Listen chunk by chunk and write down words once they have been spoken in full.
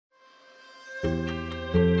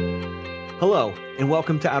Hello, and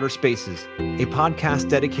welcome to Outer Spaces, a podcast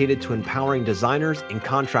dedicated to empowering designers and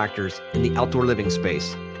contractors in the outdoor living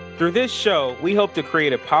space. Through this show, we hope to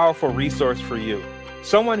create a powerful resource for you,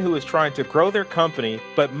 someone who is trying to grow their company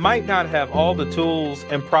but might not have all the tools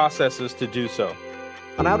and processes to do so.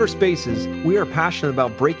 On Outer Spaces, we are passionate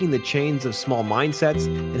about breaking the chains of small mindsets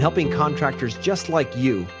and helping contractors just like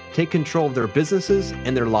you take control of their businesses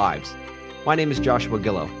and their lives. My name is Joshua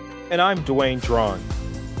Gillow. And I'm Dwayne Drawn.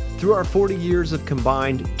 Through our 40 years of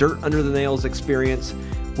combined dirt under the nails experience,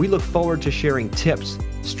 we look forward to sharing tips,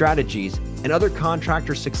 strategies, and other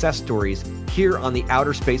contractor success stories here on the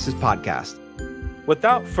Outer Spaces podcast.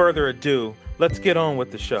 Without further ado, let's get on with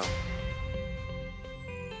the show.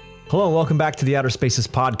 Hello and welcome back to the Outer Spaces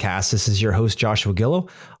podcast. This is your host, Joshua Gillow,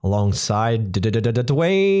 alongside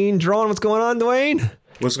Dwayne Drawn. What's going on, Dwayne?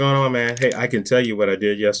 What's going on, man? Hey, I can tell you what I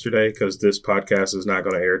did yesterday because this podcast is not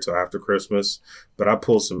going to air till after Christmas, but I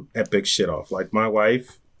pulled some epic shit off. Like, my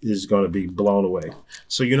wife is going to be blown away.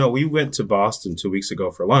 So, we went to Boston 2 weeks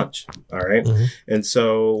ago for lunch. All right. Mm-hmm. And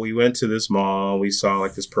so we went to this mall. We saw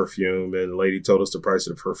like this perfume and the lady told us the price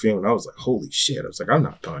of the perfume. And I was like, holy shit. I was like, I'm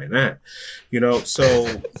not buying that.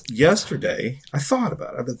 So yesterday I thought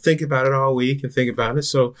about it. I've been thinking about it all week and thinking about it.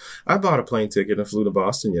 So I bought a plane ticket and flew to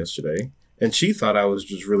Boston yesterday. And she thought I was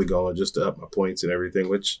just really going just to up my points and everything,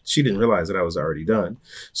 which she didn't realize that I was already done.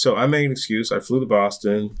 So I made an excuse. I flew to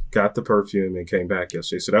Boston, got the perfume, and came back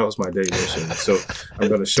yesterday. So that was my day mission. So I'm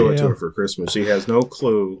going to show it to her for Christmas. She has no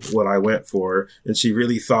clue what I went for. And she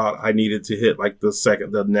really thought I needed to hit like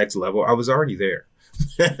the next level. I was already there.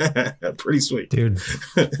 Pretty sweet, dude.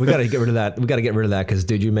 We got to get rid of that. Because,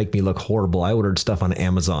 dude, you make me look horrible. I ordered stuff on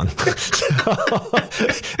Amazon.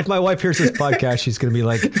 If my wife hears this podcast, she's gonna be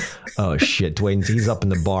like, "Oh shit, Dwayne, he's up in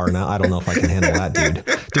the bar now. I don't know if I can handle that, dude.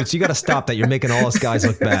 So you got to stop that. You're making all us guys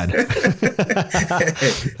look bad."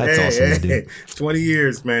 That's awesome, dude. 20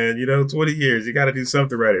 years, man. 20 years. You got to do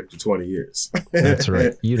something right after 20 years. That's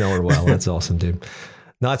right. You know her well. That's awesome, dude.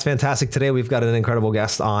 No, it's fantastic. Today we've got an incredible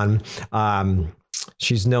guest on.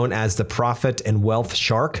 She's known as the Profit and Wealth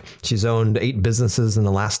Shark. She's owned 8 businesses in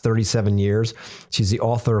the last 37 years. She's the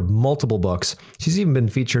author of multiple books. She's even been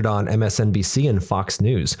featured on MSNBC and Fox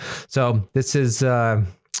News. So this is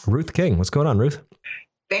Ruth King. What's going on, Ruth?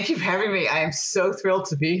 Thank you for having me. I am so thrilled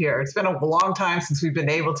to be here. It's been a long time since we've been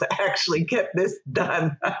able to actually get this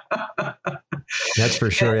done. That's for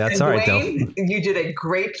sure. That's all right, Dwayne, though. You did a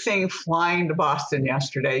great thing flying to Boston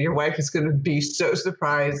yesterday. Your wife is going to be so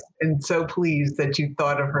surprised and so pleased that you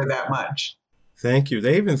thought of her that much. Thank you.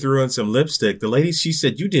 They even threw in some lipstick. The lady, she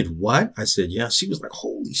said, "You did what?" I said, "Yeah." She was like,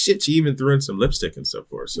 "Holy shit." She even threw in some lipstick and so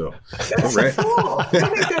forth. So that's right. Cool. I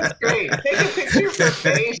think that's great. Take a picture of her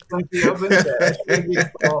face when she opens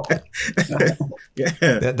it. Cool.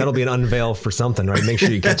 Yeah. That'll be an unveil for something, right? Make sure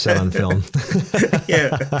you catch that on film.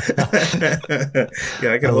 Yeah.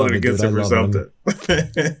 Yeah, I can hold it against her for something.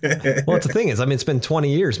 Well, the thing is, it's been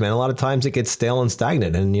 20 years, man. A lot of times it gets stale and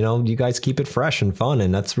stagnant, and you guys keep it fresh and fun,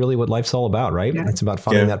 and that's really what life's all about, right? Yeah. It's about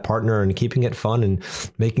finding that partner and keeping it fun and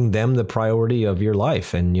making them the priority of your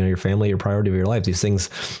life, and your family your priority of your life. These things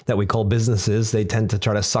that we call businesses, they tend to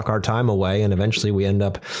try to suck our time away, and eventually we end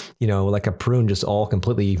up, like a prune, just all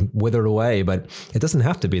completely withered away. But it doesn't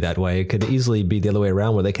have to be that way. It could easily be the other way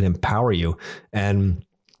around, where they can empower you, and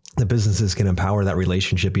the businesses can empower that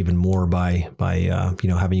relationship even more by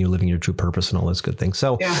having you living your true purpose and all those good things.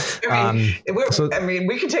 So, we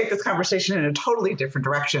can take this conversation in a totally different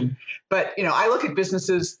direction. But, I look at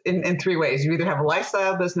businesses in 3 ways. You either have a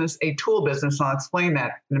lifestyle business, a tool business, and I'll explain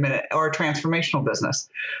that in a minute, or a transformational business.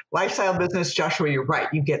 Lifestyle business, Joshua, you're right.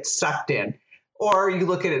 You get sucked in. Or you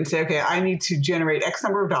look at it and say, okay, I need to generate X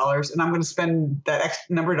number of dollars, and I'm going to spend that X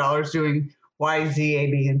number of dollars doing Y, Z,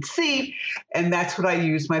 A, B, and C. And that's what I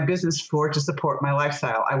use my business for, to support my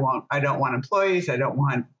lifestyle. I don't want employees. I don't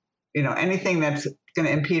want, anything that's going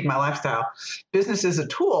to impede my lifestyle. Business is a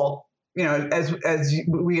tool, as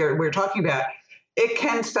we're talking about, it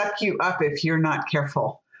can suck you up if you're not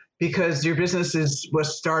careful, because your business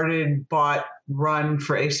was started, bought, run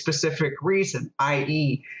for a specific reason,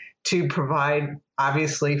 i.e., to provide,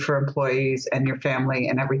 obviously, for employees and your family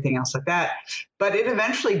and everything else like that. But it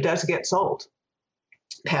eventually does get sold,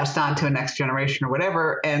 passed on to a next generation or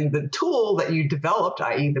whatever. And the tool that you developed,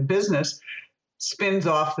 i.e. the business, spins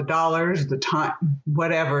off the dollars, the time,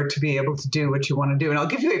 whatever, to be able to do what you want to do. And I'll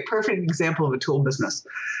give you a perfect example of a tool business.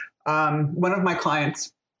 One of my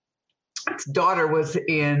clients, his daughter was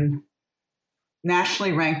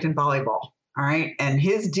nationally ranked in volleyball. All right. And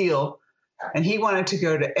his deal And he wanted to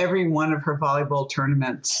go to every one of her volleyball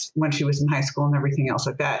tournaments when she was in high school and everything else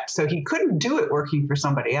like that. So he couldn't do it working for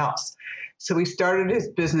somebody else. So he started his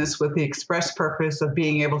business with the express purpose of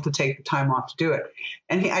being able to take the time off to do it.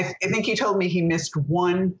 And I think he told me he missed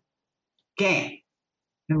one game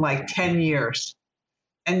in like 10 years.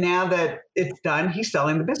 And now that it's done, he's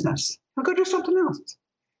selling the business. He'll go do something else.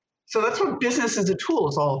 So that's what business as a tool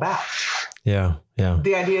is all about. Yeah, yeah.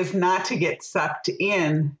 The idea is not to get sucked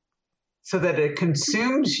in so that it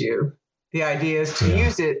consumes you. The idea is to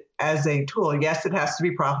use it as a tool. Yes, it has to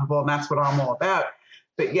be profitable, and that's what I'm all about.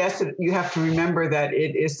 But yes, you have to remember that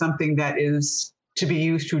it is something that is to be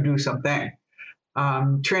used to do something.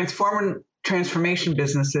 Transformation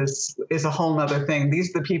businesses is a whole nother thing. These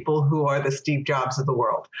are the people who are the Steve Jobs of the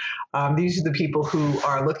world. These are the people who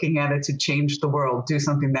are looking at it to change the world, do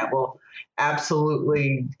something that will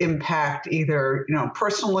absolutely impact either,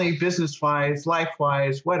 personally, business-wise,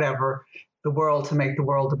 life-wise, whatever, the world, to make the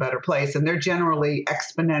world a better place. And they're generally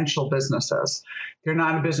exponential businesses. They're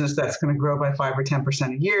not a business that's going to grow by 5 or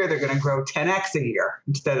 10% a year. They're going to grow 10x a year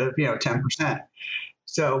instead of 10%.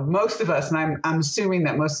 So most of us, and I'm assuming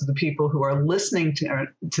that most of the people who are listening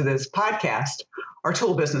to this podcast are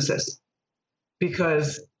tool businesses,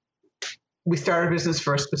 because we start a business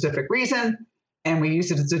for a specific reason and we use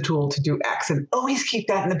it as a tool to do X. And always keep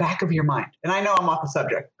that in the back of your mind. And I know I'm off the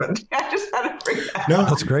subject, but I just had to bring that up.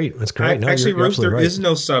 That's great. That's great. No, actually, Ruth, there right. is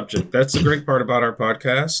no subject. That's the great part about our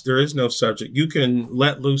podcast. There is no subject. You can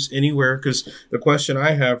let loose anywhere, because the question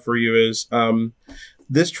I have for you is,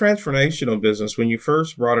 this transformational business, when you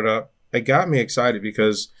first brought it up, it got me excited,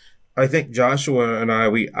 because I think Joshua and I,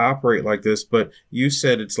 we operate like this, but you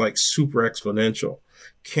said it's like super exponential.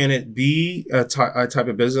 Can it be a type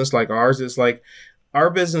of business like ours? It's like our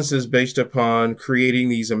business is based upon creating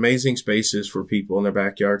these amazing spaces for people in their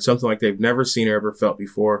backyard, something like they've never seen or ever felt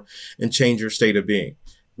before, and change their state of being.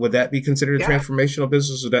 Would that be considered a transformational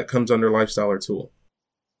business, or that comes under lifestyle or tool?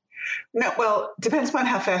 No, well, depends upon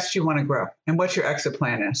how fast you want to grow and what your exit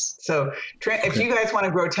plan is. So if you guys want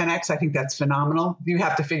to grow 10x, I think that's phenomenal. You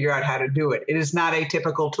have to figure out how to do it. It is not a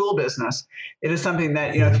typical tool business. It is something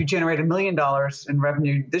that, if you generate $1 million in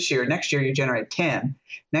revenue this year, next year you generate 10.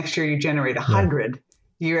 Next year you generate 100.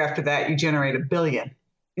 The year after that you generate $1 billion.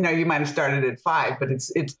 You might have started at 5, but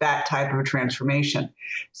it's that type of a transformation.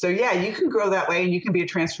 So yeah, you can grow that way and you can be a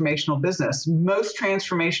transformational business. Most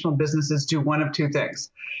transformational businesses do one of two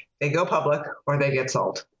things. They go public or they get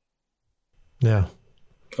sold. Yeah.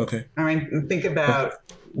 Okay. I mean, think about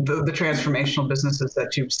the transformational businesses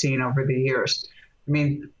that you've seen over the years. I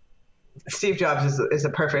mean, Steve Jobs is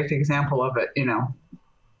a perfect example of it.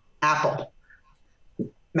 Apple,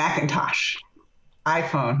 Macintosh,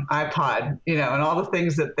 iPhone, iPod, and all the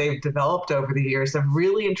things that they've developed over the years have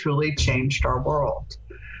really and truly changed our world.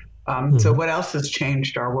 So what else has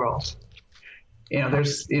changed our world?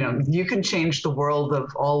 You can change the world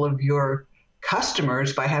of all of your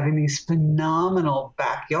customers by having these phenomenal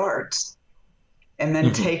backyards, and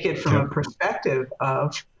then take it from a perspective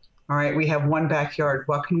of, all right, we have one backyard.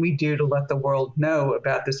 What can we do to let the world know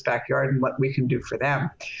about this backyard and what we can do for them?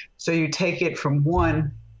 So you take it from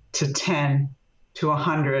 1 to 10 to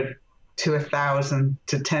 100 to 1,000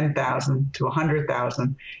 to 10,000 to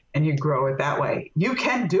 100,000, and you grow it that way. You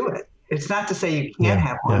can do it. It's not to say you can't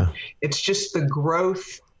have one. It's just the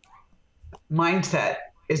growth mindset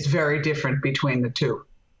is very different between the two.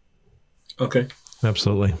 Okay.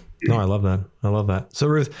 Absolutely. No, I love that. I love that. So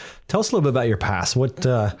Ruth, tell us a little bit about your past. What,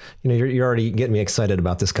 you're already getting me excited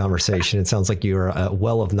about this conversation. It sounds like you're a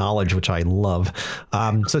well of knowledge, which I love.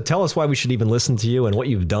 So tell us why we should even listen to you and what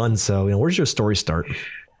you've done. So, where's your story start?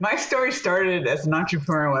 My story started as an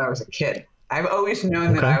entrepreneur when I was a kid. I've always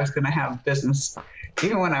known that I was going to have a business,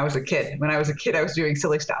 even when I was a kid. When I was a kid, I was doing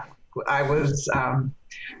silly stuff. I was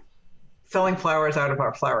selling flowers out of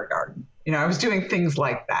our flower garden. I was doing things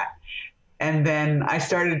like that. And then I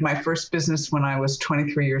started my first business when I was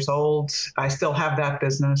 23 years old. I still have that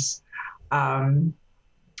business.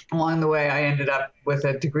 Along the way, I ended up with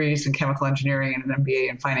degrees in chemical engineering and an MBA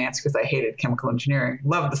in finance because I hated chemical engineering.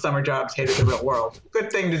 Loved the summer jobs, hated the real world.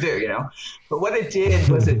 Good thing to do, But what it did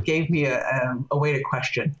was it gave me a way to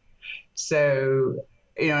question. So,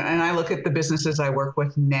 and I look at the businesses I work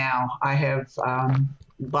with now. I have a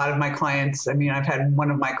lot of my clients. I mean, I've had one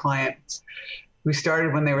of my clients. We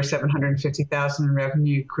started when they were $750,000 in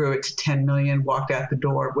revenue, grew it to $10 million, walked out the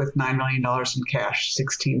door with $9 million in cash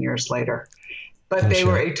 16 years later. But they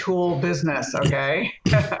were a tool business, okay?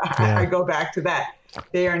 I go back to that.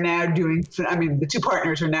 They are now the two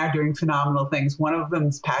partners are now doing phenomenal things. One of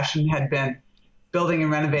them's passion had been building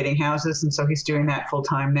and renovating houses, and so he's doing that full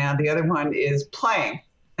time now. The other one is playing.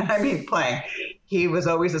 And I mean playing. He was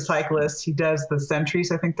always a cyclist. He does the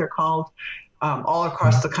Centuries, I think they're called, all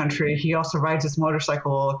across the country. He also rides his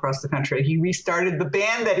motorcycle all across the country. He restarted the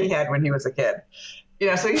band that he had when he was a kid.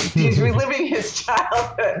 So he's reliving his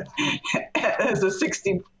childhood as a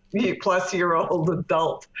 60-plus-year-old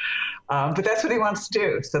adult. But that's what he wants to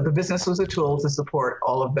do. So the business was a tool to support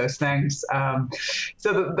all of those things.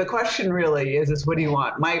 So the question really is what do you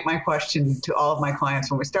want? My question to all of my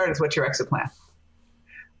clients when we start is, what's your exit plan?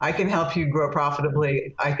 I can help you grow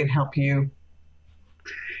profitably. I can help you,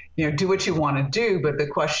 do what you want to do. But the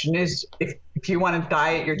question is, if you want to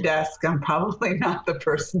die at your desk, I'm probably not the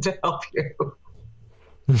person to help you.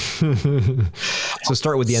 So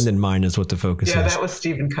start with the end in mind is what the focus is. Yeah, that was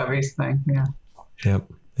Stephen Covey's thing. Yeah. Yep.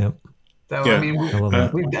 So, yeah. I mean,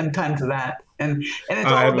 we've done tons of that. And it's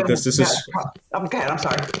all been, because this is... Okay, I'm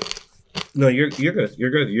sorry. No, you're good. You're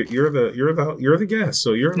good. You're the guest,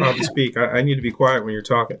 so you're allowed to speak. I need to be quiet when you're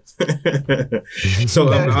talking. So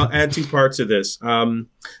I'll add two parts of this.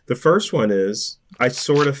 The first one is, I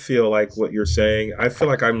sort of feel like what you're saying. I feel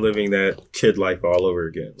like I'm living that kid life all over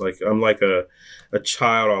again. Like I'm like a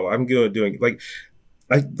child. I'm doing like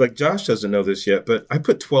Josh doesn't know this yet, but I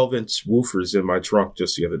put 12-inch woofers in my trunk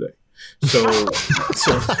just the other day.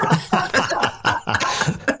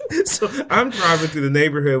 So I'm driving through the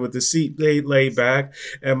neighborhood with the seat laid back,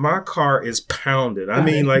 and my car is pounded. I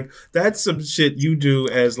mean, like, that's some shit you do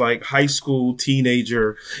as like high school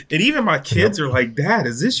teenager. And even my kids are like, Dad,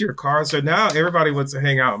 is this your car? So now everybody wants to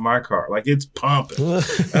hang out in my car. Like, it's pumping.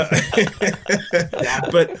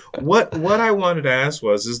 But what I wanted to ask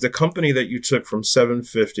is the company that you took from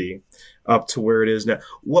 750 up to where it is now,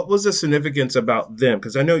 what was the significance about them?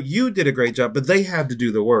 Because I know you did a great job, but they had to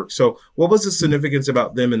do the work. So what was the significance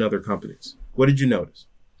about them and other companies? What did you notice?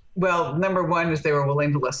 Well, number one is they were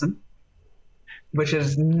willing to listen, which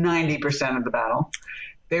is 90% of the battle.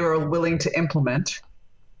 They were willing to implement,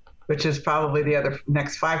 which is probably the other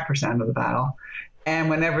next 5% of the battle.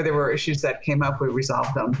 And whenever there were issues that came up, we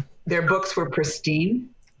resolved them. Their books were pristine,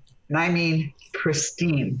 and I mean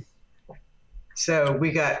pristine. So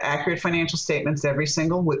we got accurate financial statements every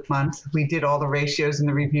single month. We did all the ratios and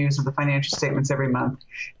the reviews of the financial statements every month.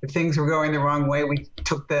 If things were going the wrong way, we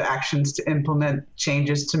took the actions to implement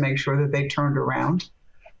changes to make sure that they turned around.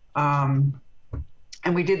 And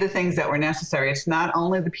we did the things that were necessary. It's not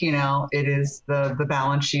only the P&L, it is the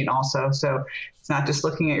balance sheet also. So it's not just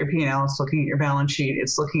looking at your P&L, it's looking at your balance sheet.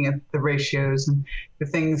 It's looking at the ratios and the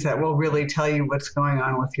things that will really tell you what's going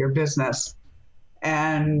on with your business.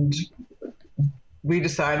 And we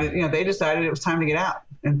decided, they decided it was time to get out.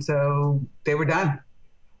 And so they were done.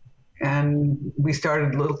 And we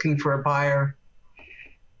started looking for a buyer,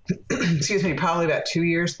 probably about 2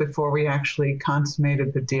 years before we actually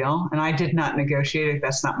consummated the deal. And I did not negotiate it.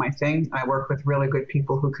 That's not my thing. I work with really good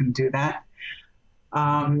people who can do that.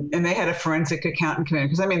 And they had a forensic accountant come in,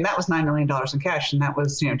 because that was $9 million in cash. And that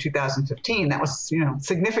was, 2015. That was,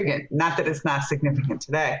 significant. Not that it's not significant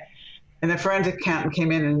today. And the forensic accountant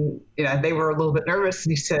came in and, they were a little bit nervous.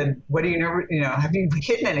 And he said, what do you know? Have you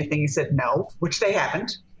hidden anything? He said, no, which they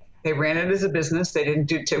haven't. They ran it as a business. They didn't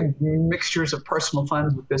do mixtures of personal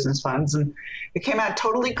funds with business funds. And it came out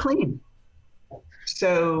totally clean.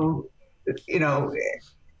 So,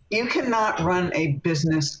 you cannot run a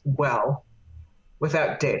business well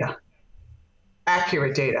without data,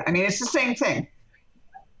 accurate data. It's the same thing.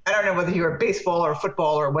 I don't know whether you're baseball or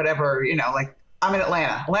football or whatever, I'm in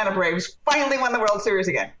Atlanta. Atlanta Braves finally won the World Series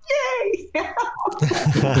again. Yay!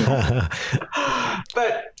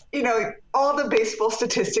 But, all the baseball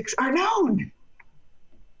statistics are known.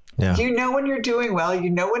 Yeah. You know when you're doing well, you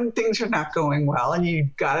know when things are not going well, and you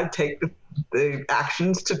got to take the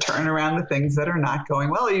actions to turn around the things that are not going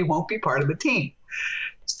well, or you won't be part of the team.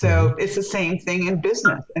 So It's the same thing in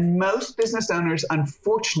business. And most business owners,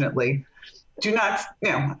 unfortunately, do not,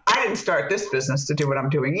 I didn't start this business to do what I'm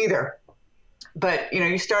doing either. But,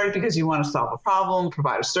 you started because you want to solve a problem,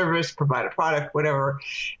 provide a service, provide a product, whatever.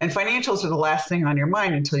 And financials are the last thing on your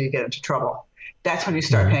mind until you get into trouble. That's when you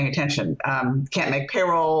start paying attention. Can't make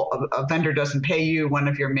payroll, a vendor doesn't pay you, one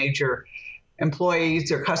of your major employees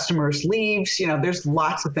or customers leaves. There's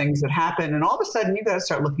lots of things that happen. And all of a sudden, you've got to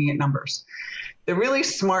start looking at numbers. The really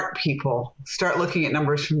smart people start looking at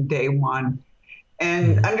numbers from day one.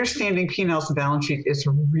 And understanding P&Ls and balance sheet is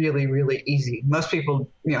really, really easy. Most people,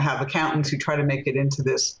 have accountants who try to make it into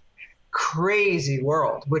this crazy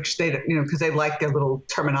world, which they, because they like their little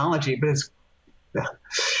terminology, but it's,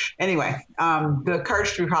 anyway, The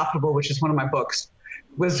Courage to be Profitable, which is one of my books,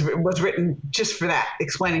 was written just for that,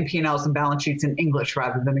 explaining P&Ls and balance sheets in English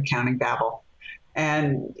rather than accounting babble.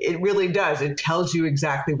 And it really does. It tells you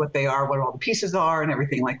exactly what they are, what all the pieces are and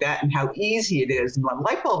everything like that, and how easy it is. And when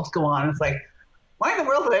light bulbs go on, it's like, why in the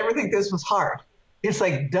world did I ever think this was hard? It's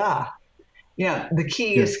like, duh. The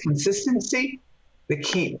key is consistency. The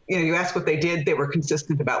key, you ask what they did, they were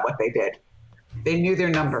consistent about what they did. They knew their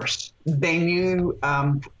numbers. They knew,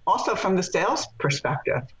 also from the sales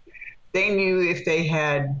perspective, they knew if they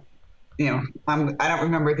had, I don't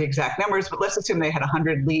remember the exact numbers, but let's assume they had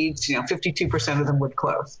 100 leads, 52% of them would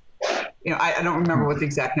close. I don't remember what the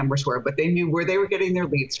exact numbers were, but they knew where they were getting their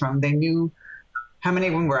leads from. They knew how many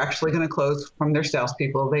of them were actually going to close from their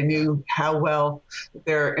salespeople. They knew how well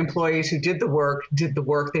their employees who did the work.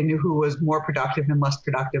 They knew who was more productive and less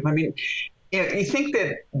productive. I mean, you think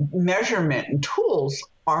that measurement and tools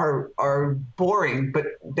are boring, but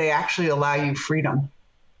they actually allow you freedom.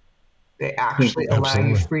 They actually allow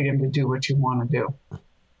you freedom to do what you want to do.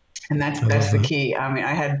 And that's the key. I mean,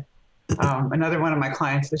 I had another one of my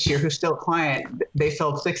clients this year who's still a client. They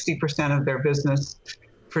sold 60% of their business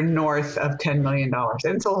for north of $10 million.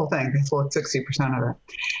 And it's the whole thing. They sold 60% of it.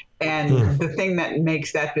 And the thing that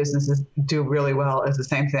makes that business do really well is the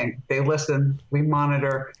same thing. They listen, we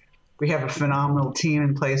monitor. We have a phenomenal team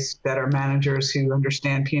in place that are managers who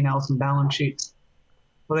understand P&Ls and balance sheets.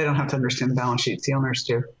 Well, they don't have to understand the balance sheets. The owners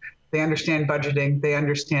do. They understand budgeting. They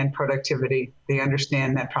understand productivity. They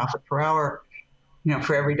understand net profit per hour.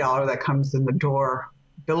 For every dollar that comes in the door,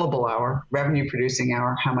 billable hour, revenue producing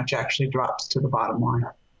hour, how much actually drops to the bottom line,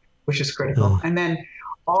 which is critical. And then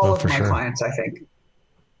all of my clients, I think,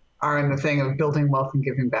 are in the thing of building wealth and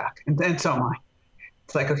giving back. And so am I.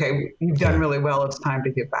 It's like, okay, you've done really well. It's time to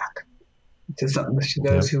give back to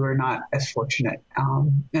those who are not as fortunate.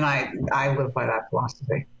 And I live by that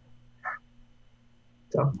philosophy.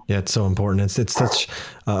 So. Yeah, it's so important. It's such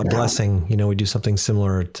a blessing. We do something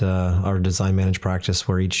similar to our Design Manage practice,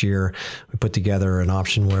 where each year we put together an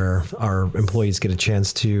option where our employees get a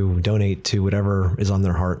chance to donate to whatever is on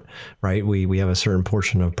their heart. Right? We have a certain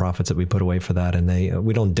portion of profits that we put away for that, and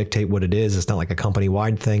we don't dictate what it is. It's not like a company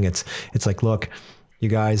wide thing. It's like, look, you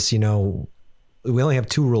guys, we only have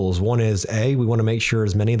two rules. One is we want to make sure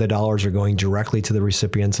as many of the dollars are going directly to the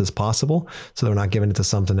recipients as possible. So they're not giving it to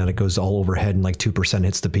something that it goes all overhead and like 2%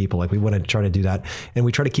 hits the people. Like, we want to try to do that. And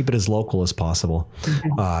we try to keep it as local as possible.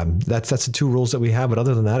 That's the two rules that we have. But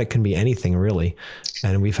other than that, it can be anything really.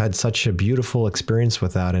 And we've had such a beautiful experience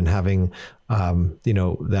with that, and having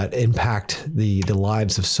that impact the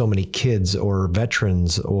lives of so many kids or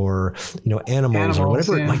veterans or, animals or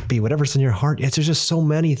whatever it might be, whatever's in your heart. There's just so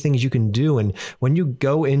many things you can do. And when you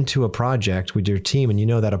go into a project with your team and you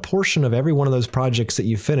know that a portion of every one of those projects that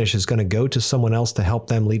you finish is going to go to someone else to help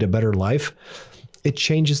them lead a better life, it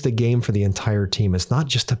changes the game for the entire team. It's not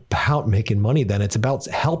just about making money then. It's about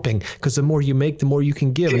helping, because the more you make, the more you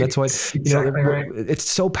can give. And that's why, it's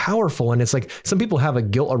so powerful. And it's like, some people have a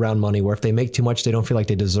guilt around money where if they make too much, they don't feel like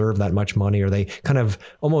they deserve that much money, or they kind of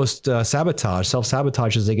almost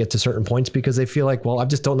self-sabotage as they get to certain points, because they feel like, well, I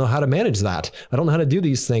just don't know how to manage that. I don't know how to do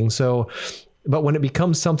these things. But when it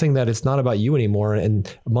becomes something that it's not about you anymore,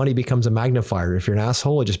 and money becomes a magnifier, if you're an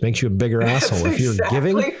asshole, it just makes you a bigger asshole. If you're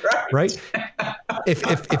giving, right?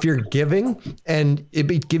 If you're giving, and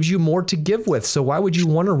it gives you more to give with. So why would you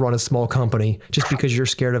want to run a small company just because you're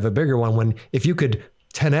scared of a bigger one, when if you could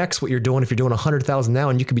 10x what you're doing, if you're doing 100,000 now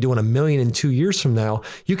and you could be doing $1 million in 2 years from now,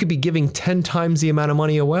 you could be giving 10 times the amount of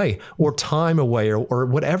money away, or time away, or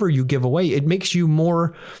whatever you give away. It makes you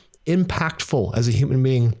more impactful as a human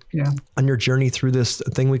being on your journey through this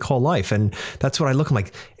thing we call life. And that's what I look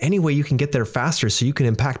like. Any way you can get there faster so you can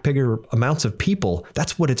impact bigger amounts of people,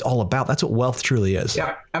 that's what it's all about. That's what wealth truly is.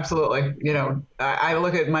 Yeah, absolutely. I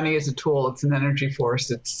look at money as a tool. It's an energy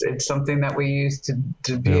force. It's something that we use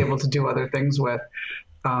to be able to do other things with.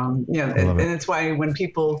 And it's why when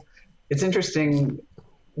people, it's interesting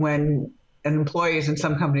when employees in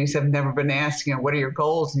some companies have never been asked, what are your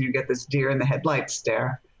goals? And you get this deer in the headlights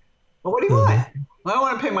stare. Well, what do you want? Well, I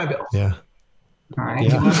want to pay my bills. Yeah. All right.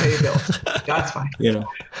 You want to pay your bills. That's fine.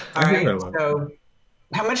 All right. So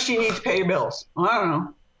how much do you need to pay your bills? Well, I don't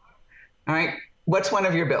know. All right. What's one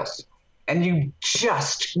of your bills? And you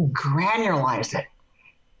just granularize it.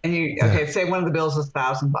 And say one of the bills is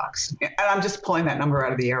 $1,000. And I'm just pulling that number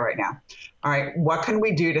out of the air right now. All right. What can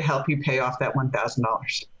we do to help you pay off that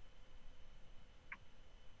 $1,000?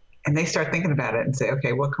 And they start thinking about it and say,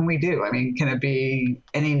 okay, what can we do? I mean, can it be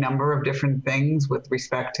any number of different things with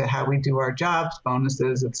respect to how we do our jobs,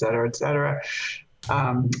 bonuses, et cetera, et cetera.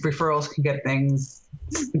 Referrals can get things,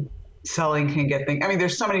 selling can get things. I mean,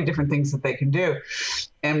 there's so many different things that they can do.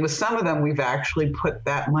 And with some of them, we've actually put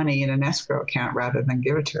that money in an escrow account rather than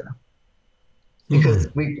give it to them. because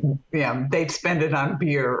they'd spend it on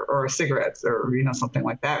beer or cigarettes or, something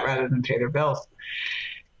like that rather than pay their bills.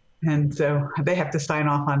 And so they have to sign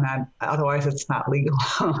off on that. Otherwise it's not legal.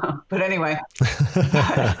 But anyway,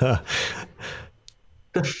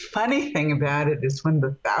 the funny thing about it is when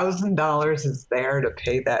the $1,000 is there to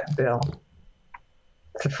pay that bill,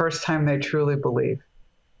 it's the first time they truly believe.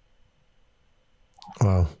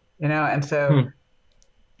 Wow. And so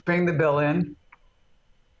bring the bill in,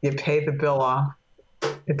 you pay the bill off.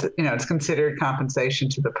 It's considered compensation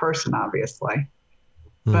to the person, obviously,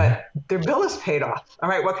 but their bill is paid off. All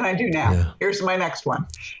right, what can I do now? Yeah. Here's my next one.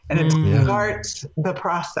 And it starts the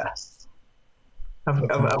process.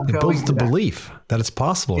 It builds the belief that it's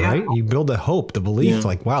possible, right? You build the hope, the belief,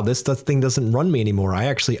 like, wow, this thing doesn't run me anymore. I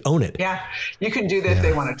actually own it. Yeah. You can do that if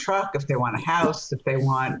they want a truck, if they want a house, if they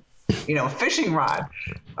want, a fishing rod,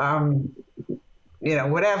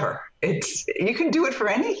 whatever. You can do it for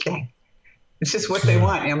anything. It's just what they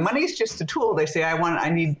want. Money is just a tool. They say, I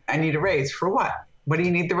need a raise. For what? What do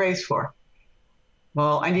you need the raise for?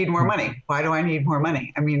 Well, I need more money. Why do I need more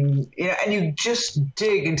money? I mean, and you just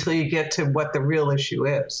dig until you get to what the real issue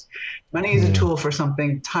is. Money is a tool for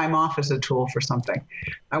something. Time off is a tool for something.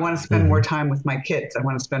 I want to spend more time with my kids. I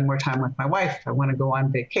want to spend more time with my wife. I want to go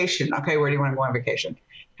on vacation. Okay, where do you want to go on vacation?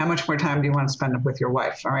 How much more time do you want to spend with your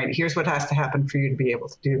wife? All right, here's what has to happen for you to be able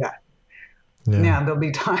to do that. Yeah. Now, there'll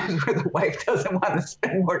be times where the wife doesn't want to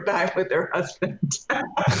spend more time with her husband.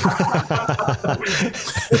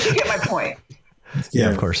 But you get my point. Yeah,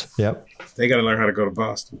 of course. Yep. They got to learn how to go to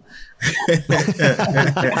Boston.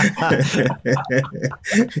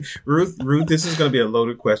 Ruth, this is going to be a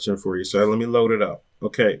loaded question for you. So let me load it up.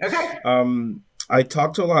 Okay. I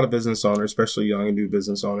talk to a lot of business owners, especially young and new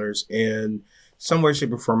business owners, and some way,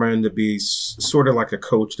 shape, or form, I ended up to be sort of like a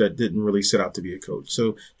coach that didn't really set out to be a coach.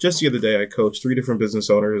 So just the other day, I coached 3 different business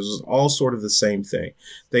owners, all sort of the same thing.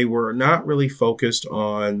 They were not really focused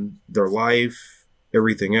on their life,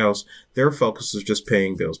 everything else. Their focus was just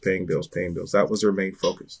paying bills. That was their main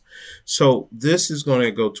focus. So this is going to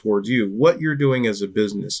go towards you. What you're doing as a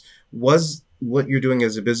business, was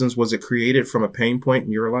it created from a pain point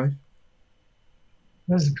in your life?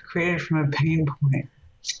 Was it created from a pain point?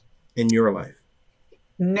 In your life?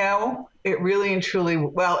 No, it really and truly,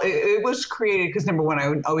 it was created because number one,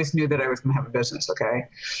 I always knew that I was going to have a business. Okay.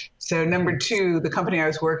 So number two, the company I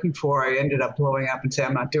was working for, I ended up blowing up and say,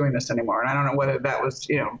 I'm not doing this anymore. And I don't know whether that was,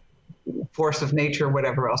 force of nature,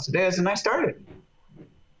 whatever else it is. And I started,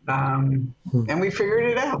 and we figured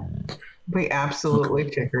it out. We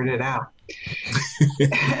absolutely figured it out.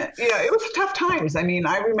 It was tough times. I mean,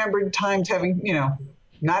 I remember times having,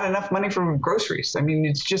 not enough money for groceries. I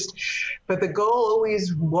mean, but the goal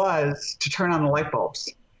always was to turn on the light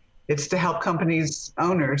bulbs. It's to help companies,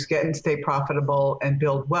 owners get and stay profitable and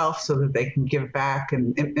build wealth so that they can give back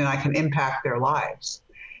and I can impact their lives.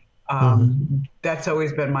 That's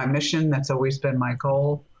always been my mission. That's always been my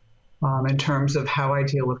goal in terms of how I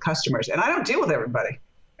deal with customers. And I don't deal with everybody.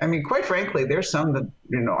 I mean, quite frankly, there's some that,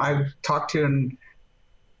 I've talked to and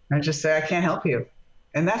I just say, I can't help you.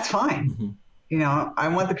 And that's fine. I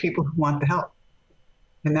want the people who want the help.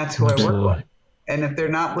 And that's who I work with. And if they're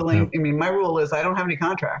not willing, my rule is I don't have any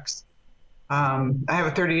contracts. I have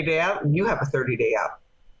a 30-day out and you have a 30-day out.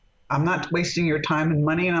 I'm not wasting your time and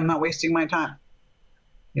money and I'm not wasting my time.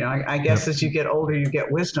 I guess as you get older, you get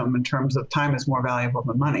wisdom in terms of time is more valuable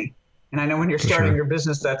than money. And I know when you're starting your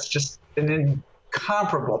business, that's just an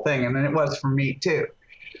incomparable thing. And then it was for me too.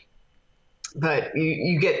 But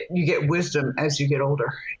you get wisdom as you get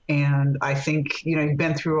older. And I think, you've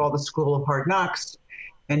been through all the school of hard knocks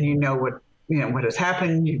and what has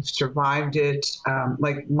happened. You've survived it.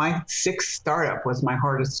 Like my 6th startup was my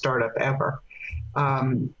hardest startup ever.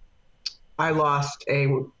 I lost a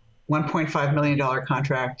 $1.5 million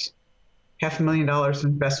contract, $500,000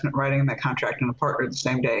 investment writing in that contract and a partner the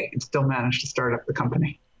same day and still managed to start up the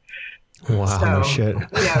company. Wow, no shit.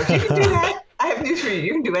 Yeah, if you can do that, I have news for you.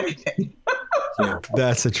 You can do anything. Yeah,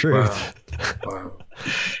 that's the truth. Wow.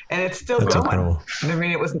 And it's still going. Incredible. I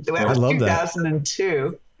mean, it was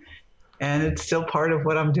 2002, and it's still part of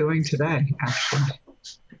what I'm doing today, actually.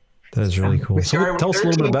 That is really cool. So tell us a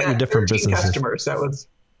little bit about your different businesses. Customers. That was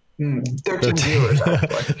 13 viewers,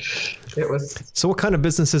 actually. It was. So what kind of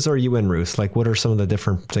businesses are you in, Ruth? Like, what are some of the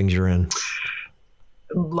different things you're in?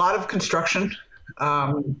 A lot of construction.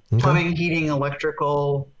 Plumbing, heating,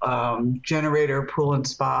 electrical, generator, pool and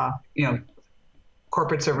spa,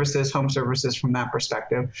 corporate services, home services from that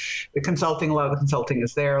perspective. The consulting, a lot of the consulting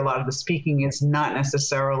is there. A lot of the speaking is not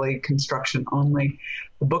necessarily construction only.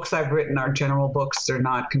 The books I've written are general books. They're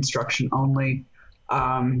not construction only.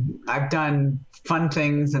 I've done fun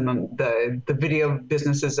things in the video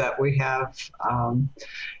businesses that we have.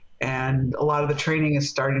 And a lot of the training is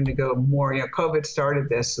starting to go more, COVID started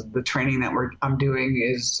this. The training that I'm doing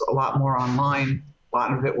is a lot more online. A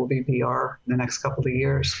lot of it will be VR in the next couple of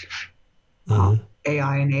years.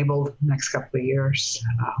 AI enabled next couple of years.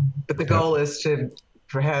 But the goal is to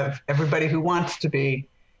have everybody who wants to be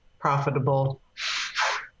profitable,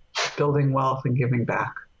 building wealth and giving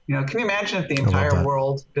back. Can you imagine if the entire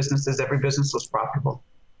world, every business was profitable?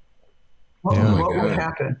 What would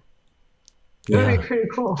happen? Yeah. That'd be pretty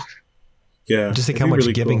cool. Yeah. Just think how much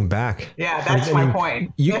really giving back. Yeah, that's my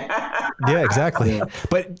point. Yeah, exactly. Yeah.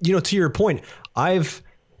 But, to your point,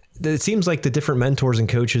 it seems like the different mentors and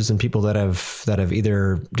coaches and people that have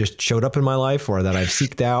either just showed up in my life or that I've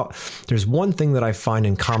seeked out, there's one thing that I find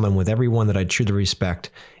in common with everyone that I truly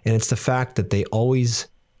respect, and it's the fact that they always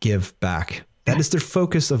give back. That is their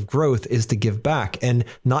focus of growth, is to give back, and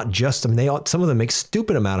not just, some of them make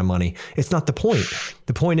stupid amount of money. It's not the point.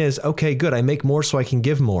 The point is, okay, good. I make more so I can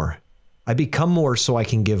give more. I become more so I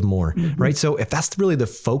can give more, right? So if that's really the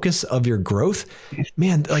focus of your growth,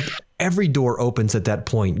 man, like every door opens at that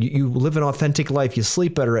point. You live an authentic life. You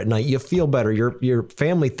sleep better at night. You feel better. Your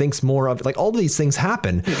family thinks more of it. Like all of these things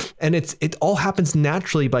happen, and it all happens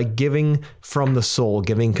naturally by giving from the soul,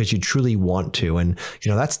 giving because you truly want to. And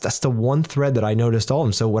that's the one thread that I noticed all of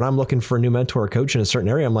them. So when I'm looking for a new mentor or coach in a certain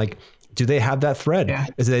area, I'm like, do they have that thread? Yeah.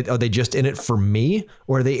 Are they just in it for me,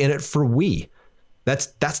 or are they in it for we?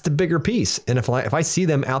 That's the bigger piece. And if I see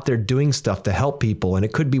them out there doing stuff to help people, and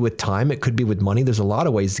it could be with time, it could be with money, there's a lot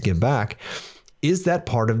of ways to give back. Is that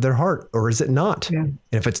part of their heart, or is it not? Yeah. And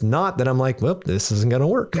if it's not, then I'm like, well, this isn't going to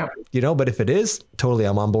work. Yep. But if it is, totally,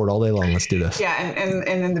 I'm on board all day long. Let's do this. Yeah. And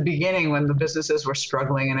in the beginning, when the businesses were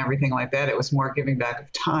struggling and everything like that, it was more giving back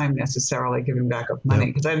of time, necessarily giving back of money,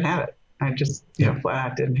 because I didn't have it. I just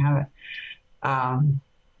flat out didn't have it.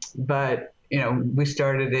 But we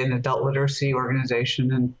started an adult literacy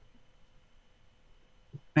organization in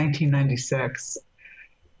 1996,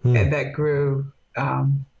 and that grew,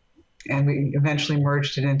 and we eventually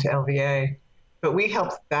merged it into LVA. But we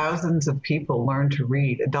helped thousands of people learn to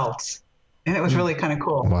read, adults, and it was really kind of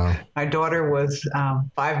cool. Wow. My daughter was 5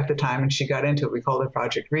 at the time, and she got into it. We called it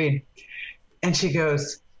Project Read, and she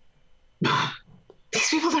goes, "These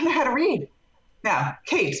people don't know how to read." Now,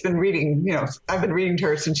 Kate's been reading, I've been reading to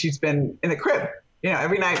her since she's been in the crib.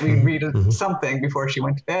 Every night we read something before she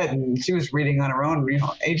went to bed, and she was reading on her own,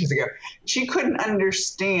 ages ago. She couldn't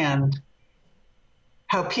understand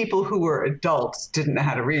how people who were adults didn't know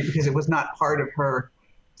how to read, because it was not part of her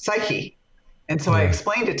psyche. And so I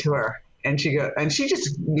explained it to her, and she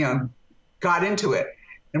just, got into it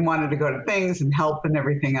and wanted to go to things and help and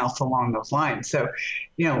everything else along those lines. So,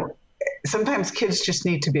 sometimes kids just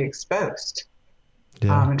need to be exposed.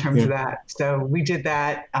 In terms of that. So we did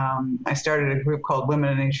that. I started a group called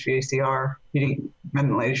Women in HVACR, heating,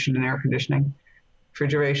 ventilation, and air conditioning,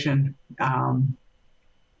 refrigeration. And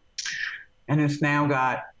it's now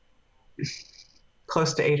got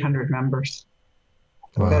close to 800 members.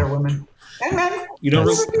 Wow. That are women and men.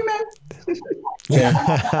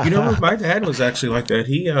 My dad was actually like that.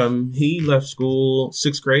 He left school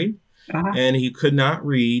 6th grade, and he could not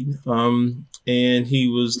read. And he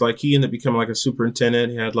ended up becoming like a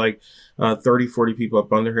superintendent. He had 30, 40 people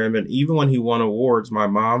up under him. And even when he won awards, my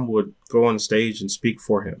mom would go on stage and speak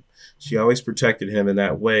for him. She always protected him in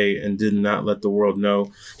that way and did not let the world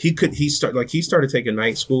know. He started taking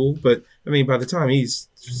night school, but by the time he's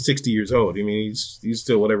 60 years old, he's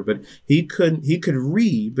still whatever, but he could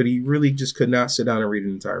read, but he really just could not sit down and read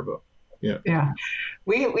an entire book. Yeah. Yeah.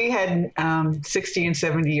 We had 60 and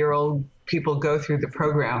 70-year-old people go through the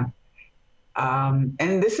program.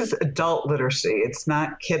 And this is adult literacy. It's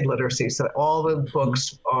not kid literacy. So all the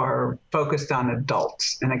books are focused on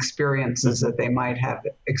adults and experiences that they might have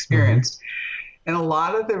experienced. And a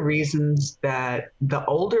lot of the reasons that the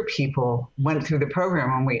older people went through the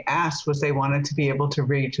program when we asked was they wanted to be able to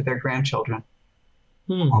read to their grandchildren.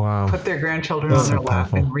 Wow. Put their grandchildren on their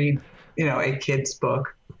lap and read, a kid's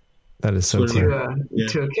book. That is so to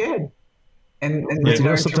a kid. And they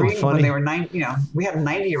learned to read when they were 9. We had a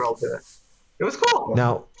 90-year-old do it. It was cool.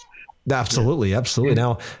 Now, absolutely.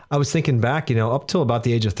 Now, I was thinking back, up till about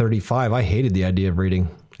the age of 35, I hated the idea of reading.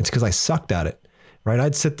 It's because I sucked at it, right?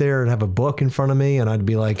 I'd sit there and have a book in front of me, and I'd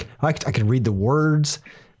be like, I could read the words,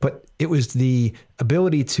 but it was the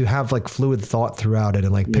ability to have like fluid thought throughout it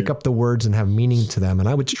and like pick up the words and have meaning to them. And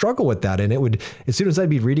I would struggle with that. And it would, as soon as I'd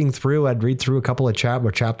be reading through, I'd read through a couple of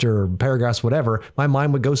chapter or paragraphs, whatever, my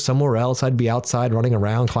mind would go somewhere else. I'd be outside running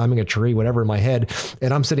around, climbing a tree, whatever in my head.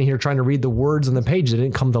 And I'm sitting here trying to read the words on the page that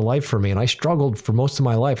didn't come to life for me. And I struggled for most of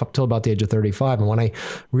my life up till about the age of 35. And when I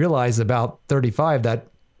realized about 35 that,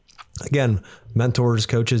 again, mentors,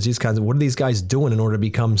 coaches, these kinds of, what are these guys doing in order to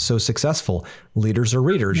become so successful? Leaders or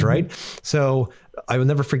readers, right? So I will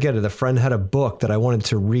never forget it. A friend had a book that I wanted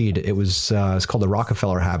to read. It was it's called The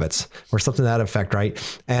Rockefeller Habits or something to that effect,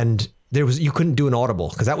 right? And you couldn't do an Audible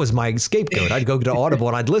because that was my scapegoat. I'd go to Audible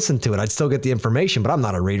and I'd listen to it. I'd still get the information, but I'm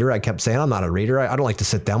not a reader. I kept saying, I'm not a reader. I don't like to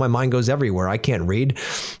sit down. My mind goes everywhere. I can't read,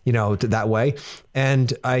 that way.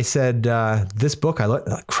 And I said, this book,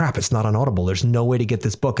 crap, it's not on Audible. There's no way to get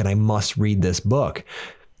this book and I must read this book.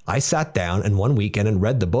 I sat down and one weekend and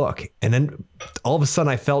read the book. And then all of a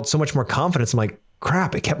sudden I felt so much more confidence. I'm like,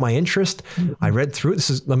 crap, it kept my interest. I read through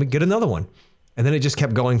it. Let me get another one. And then it just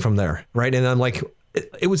kept going from there. Right. And I'm like,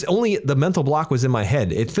 it was only the mental block was in my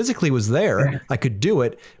head. It physically was there. I could do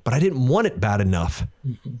it, but I didn't want it bad enough.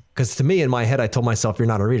 Because to me, in my head, I told myself, you're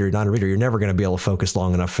not a reader. You're not a reader. You're never going to be able to focus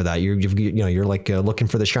long enough for that. You're like looking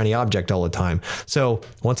for the shiny object all the time. So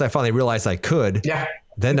once I finally realized I could,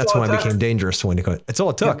 then that's when I became dangerous. It's all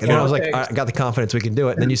it took. And then I was like, I got the confidence we can do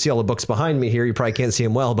it. And then you see all the books behind me here. You probably can't see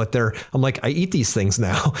them well, but I'm like, I eat these things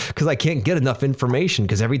now because I can't get enough information.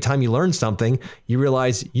 Because every time you learn something, you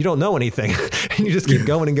realize you don't know anything and you just keep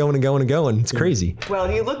going and going and going and going. It's crazy.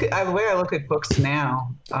 Well, you look at the way I look at books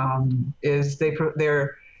now is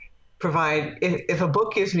they're provide, if a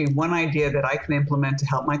book gives me one idea that I can implement to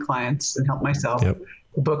help my clients and help myself,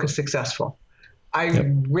 the book is successful.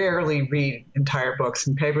 I rarely read entire books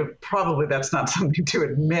and probably that's not something to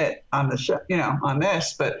admit on the show, on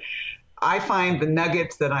this, but I find the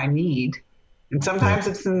nuggets that I need. And sometimes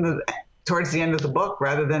it's towards the end of the book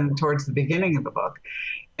rather than towards the beginning of the book.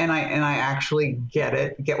 And I actually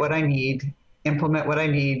get what I need, implement what I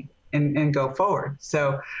need and go forward.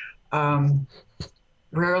 So,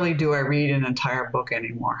 rarely do I read an entire book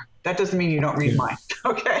anymore. That doesn't mean you don't read mine.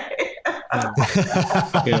 Okay. Go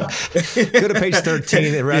to page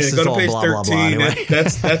 13. The rest is all blah, blah, blah. Anyway.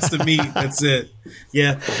 That's the meat. That's it.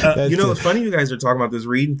 Yeah. It's funny you guys are talking about this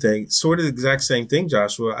reading thing. Sort of the exact same thing,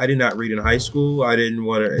 Joshua. I did not read in high school. I didn't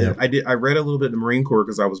want to. I read a little bit in the Marine Corps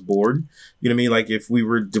because I was bored. You know what I mean? Like if we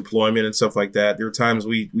were deployment and stuff like that, there were times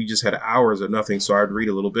we just had hours of nothing. So I'd read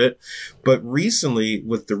a little bit. But recently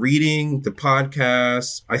with the reading, the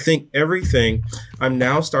podcasts, I think everything I'm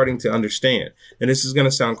now starting to understand. And this is going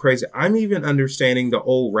to sound crazy. I'm even understanding the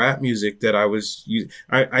old rap music that I was using.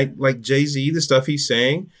 I like Jay-Z, the stuff he's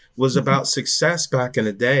saying was about success back in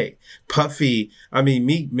the day. Puffy,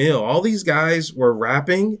 Meek Mill, all these guys were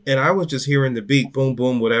rapping and I was just hearing the beat, boom,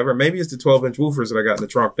 boom, whatever. Maybe it's the 12-inch woofers that I got in the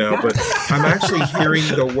trunk now, but I'm actually hearing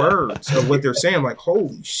the words of what they're saying. I'm like,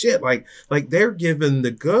 holy shit, like they're giving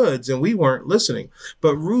the goods and we weren't listening.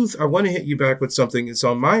 But Ruth, I want to hit you back with something. It's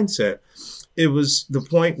on mindset. It was the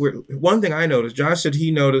point where one thing I noticed, Josh said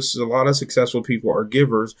he noticed a lot of successful people are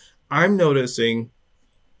givers. I'm noticing,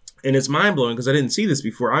 and it's mind blowing because I didn't see this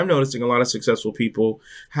before. I'm noticing a lot of successful people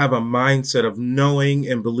have a mindset of knowing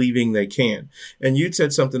and believing they can. And you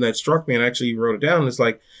said something that struck me and actually you wrote it down. It's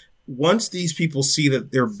like, once these people see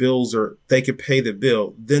that their bills they could pay the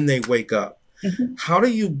bill, then they wake up. Mm-hmm. How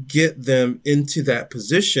do you get them into that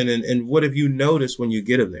position? And what have you noticed when you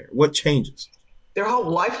get them there? What changes? Their whole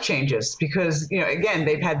life changes because, again,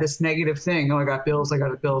 they've had this negative thing. Oh, I got bills.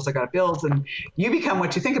 And you become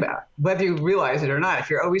what you think about, whether you realize it or not. If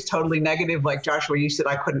you're always totally negative, like Joshua, you said,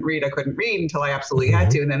 I couldn't read until I absolutely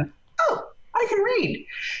had to. And then, I can read.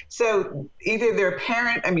 So either their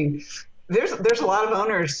parent, there's a lot of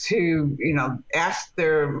owners who, ask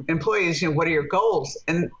their employees, what are your goals?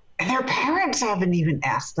 And their parents haven't even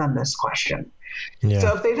asked them this question. Yeah.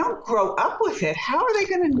 So if they don't grow up with it, how are they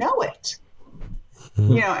going to know it?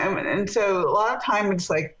 Mm-hmm. And so a lot of time it's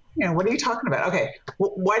like, what are you talking about? Okay,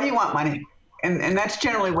 why do you want money? And that's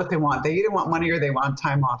generally what they want. They either want money or they want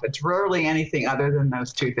time off. It's rarely anything other than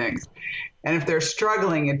those two things. And if they're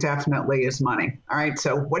struggling, it definitely is money. All right,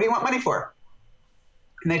 so what do you want money for?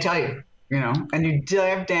 And they tell you, and you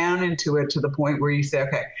dive down into it to the point where you say,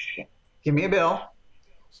 okay, give me a bill.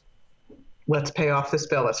 Let's pay off this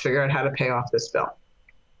bill. Let's figure out how to pay off this bill.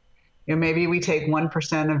 Maybe we take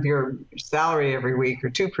 1% of your salary every week or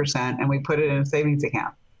 2% and we put it in a savings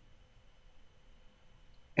account.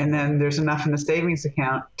 And then there's enough in the savings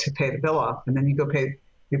account to pay the bill off. And then you pay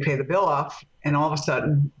the bill off and all of a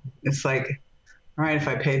sudden it's like, all right, if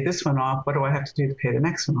I paid this one off, what do I have to do to pay the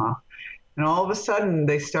next one off? And all of a sudden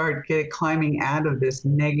they start climbing out of this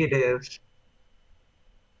negative,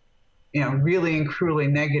 really and cruelly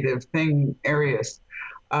negative areas.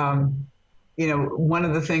 One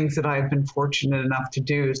of the things that I've been fortunate enough to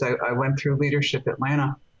do is I went through Leadership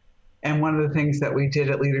Atlanta. And one of the things that we did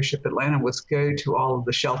at Leadership Atlanta was go to all of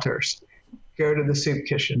the shelters, go to the soup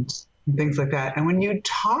kitchens and things like that. And when you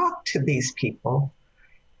talk to these people,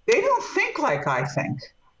 they don't think like I think.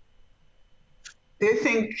 They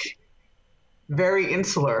think very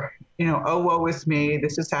insular, oh, woe is me,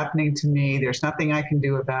 this is happening to me, there's nothing I can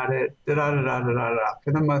do about it, for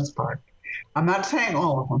the most part. I'm not saying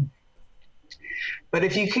all of them. But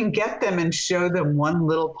if you can get them and show them one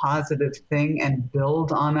little positive thing and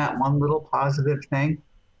build on that one little positive thing,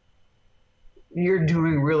 you're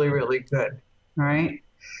doing really, really good, right?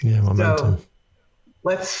 Yeah, momentum. So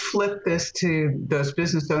let's flip this to those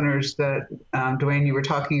business owners that, Dwayne, you were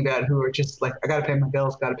talking about, who are just like, I got to pay my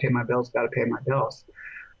bills, got to pay my bills, got to pay my bills.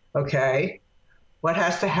 Okay, what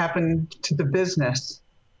has to happen to the business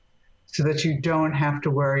so that you don't have to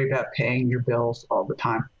worry about paying your bills all the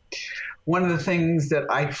time? One of the things that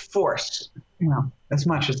I force, as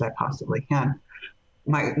much as I possibly can,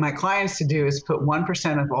 my clients to do is put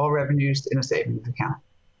 1% of all revenues in a savings account.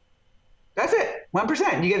 That's it,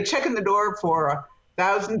 1%. You get a check in the door for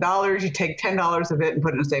 $1,000, you take $10 of it and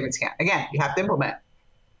put it in a savings account. Again, you have to implement,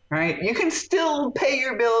 right? You can still pay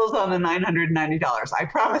your bills on the $990. I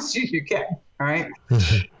promise you can, all right?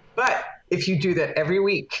 But if you do that every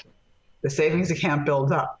week, the savings account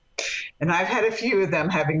builds up. And I've had a few of them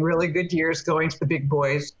having really good years going to the big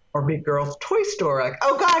boys or big girls toy store, like,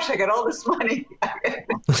 oh gosh, I got all this money.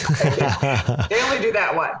 They only do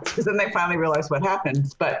that once, because then they finally realize what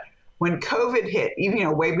happens. But when COVID hit,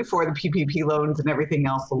 even way before the PPP loans and everything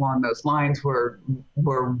else along those lines were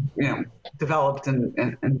developed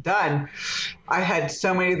and done, I had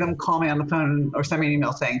so many of them call me on the phone or send me an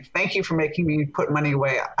email saying, thank you for making me put money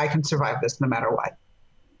away. I can survive this no matter what.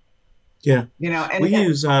 Yeah. And we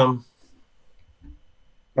use, I'm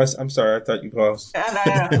sorry, I thought you paused. No.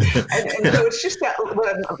 And so it's just that,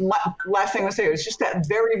 last thing I would say, it's just that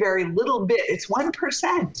very, very little bit. It's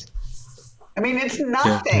 1%. I mean, it's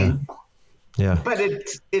nothing. Yeah. But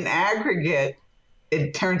it's in aggregate,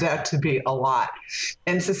 it turns out to be a lot.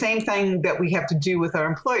 And it's the same thing that we have to do with our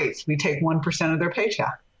employees. We take 1% of their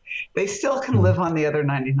paycheck. They still can live on the other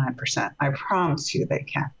 99%. I promise you they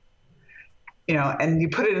can. And you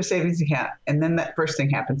put it in a savings account, and then that first thing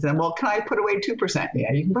happens. And well, can I put away 2%?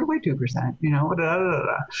 Yeah, you can put away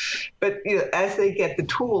 2%, But as they get the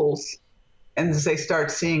tools and as they start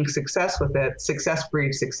seeing success with it, success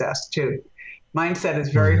breeds success too. Mindset is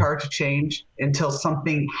very hard to change until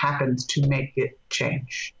something happens to make it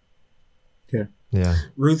change. Yeah.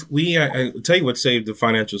 Ruth, I tell you what saved the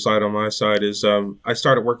financial side on my side is I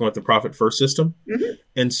started working with the Profit First system. Mm-hmm.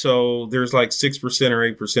 And so there's like 6%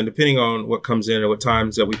 or 8%, depending on what comes in and what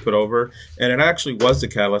times that we put over. And it actually was the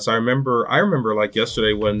catalyst. I remember like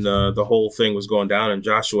yesterday when the whole thing was going down and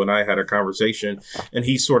Joshua and I had a conversation and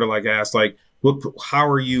he sort of like asked like, how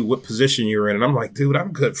are you? What position you're in? And I'm like, dude,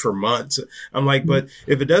 I'm good for months. I'm like, but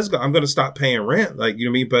if it does go, I'm going to stop paying rent. Like, you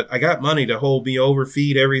know what I mean? But I got money to hold me over,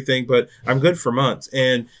 feed everything, but I'm good for months.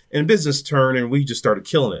 And business turned and we just started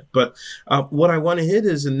killing it. But what I want to hit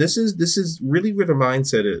is, and this is really where the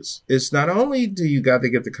mindset is. It's not only do you got to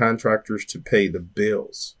get the contractors to pay the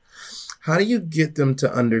bills, how do you get them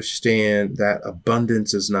to understand that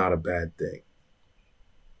abundance is not a bad thing?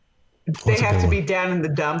 They have to be down in the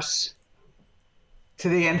dumps to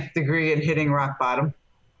the nth degree and hitting rock bottom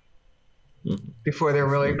before they're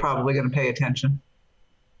really probably going to pay attention.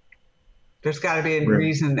 There's got to be a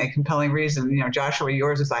reason, a compelling reason. Joshua,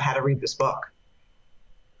 yours is I had to read this book.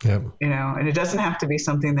 Yep. And it doesn't have to be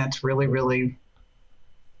something that's really, really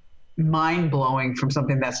mind-blowing from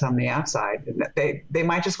something that's on the outside. They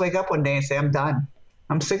might just wake up one day and say, I'm done.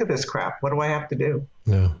 I'm sick of this crap. What do I have to do?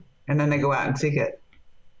 Yeah. And then they go out and seek it.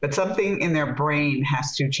 But something in their brain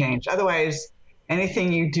has to change. Otherwise,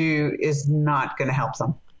 anything you do is not going to help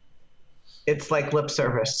them. It's like lip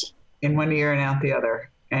service in one ear and out the other.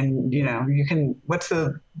 And, you can, what's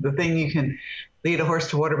the thing, you can lead a horse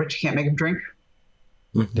to water, but you can't make him drink.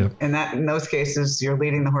 Yep. And that, in those cases, you're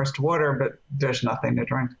leading the horse to water, but there's nothing to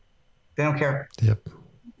drink. They don't care. Yep.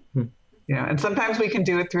 And sometimes we can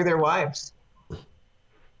do it through their wives.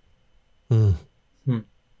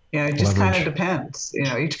 It just kind of depends.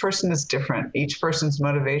 Each person is different. Each person's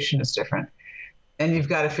motivation is different. And you've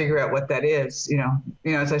got to figure out what that is.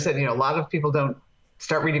 As I said, a lot of people don't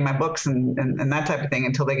start reading my books and that type of thing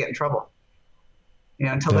until they get in trouble.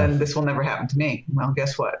 Until then, this will never happen to me. Well,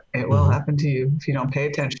 guess what? It will happen to you if you don't pay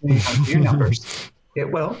attention to your numbers.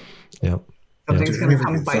 It will. Yep. Something's going to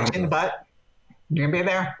come bite you in the butt. You're going to be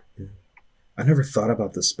there. Yeah. I never thought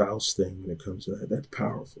about the spouse thing when it comes to that. That's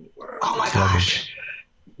powerful. Wow. Oh my gosh.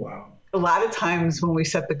 Wow. A lot of times when we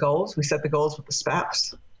set the goals with the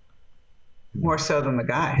spouse more so than the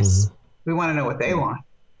guys. Mm-hmm. We want to know what they want.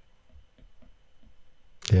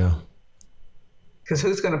 Yeah. Because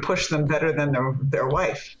who's going to push them better than their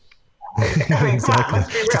wife? I mean, exactly.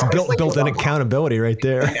 It's built-in accountability right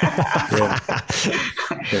there. Yeah.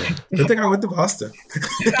 Good thing I went to Boston.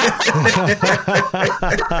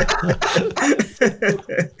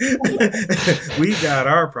 We got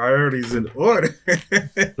our priorities in order.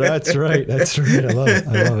 That's right. I love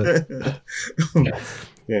it.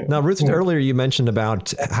 Yeah. Now, Ruth, earlier you mentioned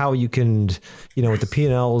about how you can, with the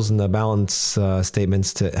P&Ls and the balance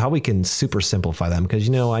statements, to how we can super simplify them. Because,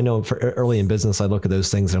 I know for early in business, I look at those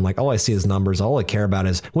things and I'm like, all I see is numbers. All I care about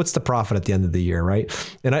is what's the profit at the end of the year, right?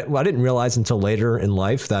 And I didn't realize until later in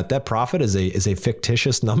life that profit is a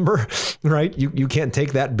fictitious number, right? You can't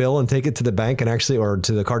take that bill and take it to the bank and actually, or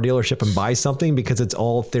to the car dealership and buy something because it's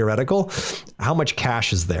all theoretical. How much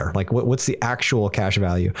cash is there? Like what's the actual cash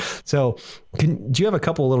value? So do you have a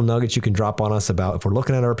couple of little nuggets you can drop on us about if we're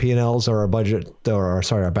looking at our P&Ls or our budget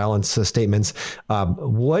our balance statements,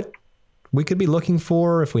 what we could be looking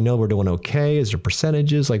for if we know we're doing okay? Is there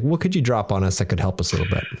percentages? Like what could you drop on us that could help us a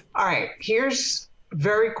little bit? All right. Here's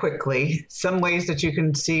very quickly some ways that you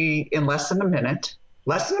can see in less than a minute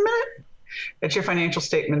that your financial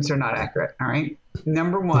statements are not accurate. All right.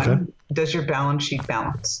 Number one, does your balance sheet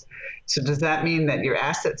balance? So does that mean that your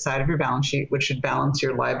asset side of your balance sheet, which should balance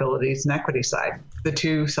your liabilities and equity side, the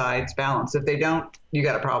two sides balance? If they don't, you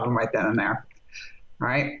got a problem right then and there. All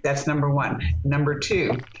right. That's number one. Number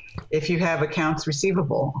two, if you have accounts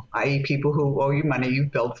receivable, i.e. people who owe you money,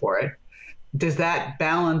 you've billed for it, does that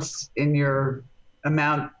balance in your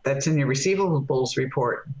amount that's in your receivables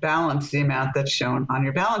report balance the amount that's shown on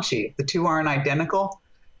your balance sheet? If the two aren't identical,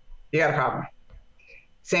 you got a problem.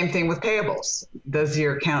 Same thing with payables. Does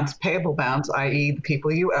your accounts payable balance, i.e. the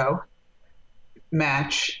people you owe,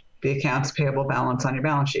 match the accounts payable balance on your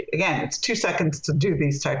balance sheet? Again, it's 2 seconds to do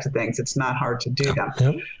these types of things. It's not hard to do them.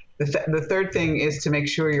 Yep. The third thing is to make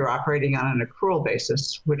sure you're operating on an accrual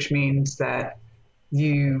basis, which means that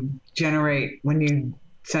you generate, when you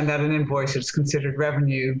send out an invoice, it's considered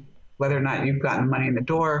revenue, whether or not you've gotten money in the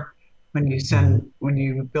door. When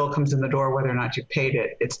you bill comes in the door, whether or not you paid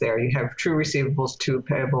it, it's there. You have true receivables, true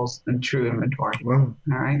payables, and true inventory. Wow.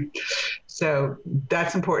 All right. So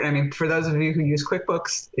that's important. I mean, for those of you who use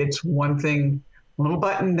QuickBooks, it's one thing, a little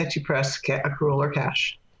button that you press, accrual or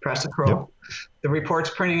cash. Press accrual. Yep. The reports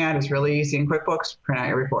printing out is really easy in QuickBooks. Print out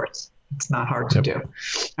your reports. It's not hard to do.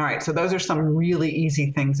 All right. So those are some really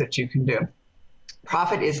easy things that you can do.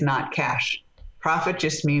 Profit is not cash. Profit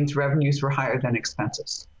just means revenues were higher than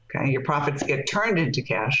expenses. Okay, your profits get turned into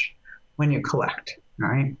cash when you collect. All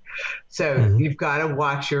right. So you've got to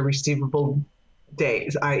watch your receivable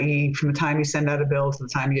days, i.e. from the time you send out a bill to the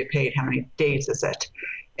time you get paid, how many days is it?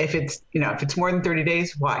 If it's more than 30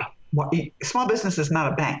 days, why? Small business is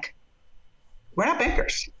not a bank. We're not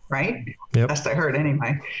bankers, right? Yep. Best I heard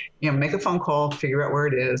anyway. Make a phone call, figure out where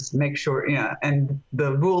it is, make sure, and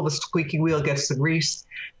the rule, the squeaky wheel gets the grease,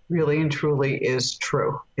 really and truly is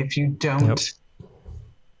true. If you don't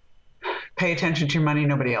pay attention to your money,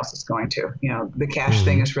 nobody else is going to. The cash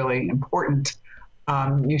thing is really important.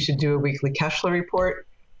 You should do a weekly cash flow report,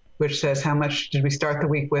 which says how much did we start the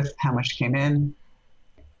week with, how much came in,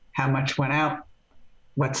 how much went out,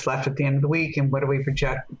 what's left at the end of the week, and what do we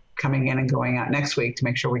project coming in and going out next week to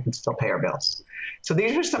make sure we can still pay our bills. So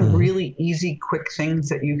these are some really easy, quick things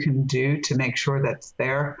that you can do to make sure that's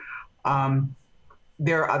there.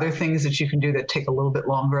 There are other things that you can do that take a little bit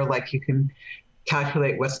longer, like you can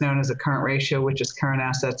calculate what's known as a current ratio, which is current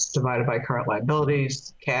assets divided by current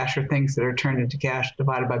liabilities. Cash or things that are turned into cash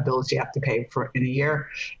divided by bills you have to pay for in a year.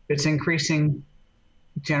 If it's increasing,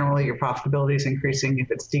 generally your profitability is increasing. If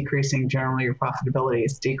it's decreasing, generally your profitability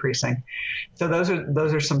is decreasing. So those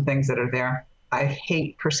are some things that are there. I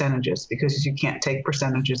hate percentages because you can't take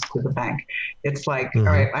percentages to the bank. It's like, all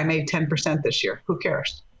right, I made 10% this year. Who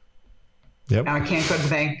cares? Yep. Now I can't go to the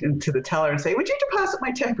bank and to the teller and say, would you deposit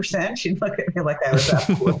my 10%? She'd look at me like I was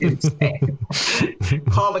absolutely insane.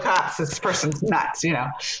 Call the cops. This person's nuts,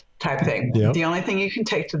 type thing. Yep. The only thing you can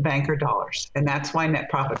take to the bank are dollars. And that's why net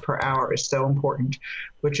profit per hour is so important,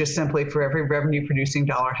 which is simply for every revenue producing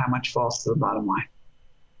dollar, how much falls to the bottom line.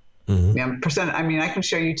 I can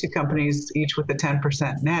show you two companies, each with a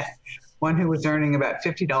 10% net. One who was earning about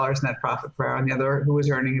 $50 net profit per hour and the other who was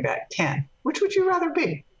earning about 10. Which would you rather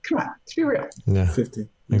be? Come on, let's be real. Yeah. 50.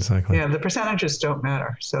 Exactly. Yeah, the percentages don't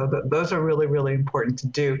matter. So those are really, really important to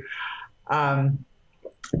do.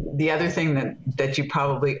 The other thing that you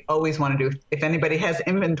probably always want to do, if anybody has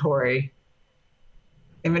inventory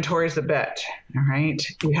is the bet, all right?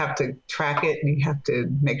 You have to track it. You have to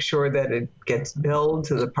make sure that it gets billed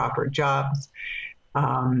to the proper jobs.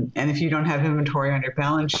 And if you don't have inventory on your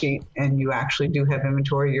balance sheet and you actually do have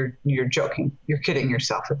inventory, you're joking. You're kidding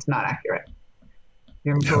yourself. It's not accurate.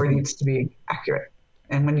 Your inventory needs to be accurate.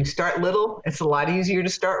 And when you start little, it's a lot easier to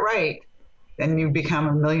start right. Then you become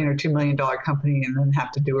 $1 million or $2 million company and then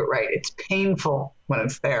have to do it right. It's painful when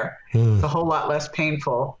it's there. It's a whole lot less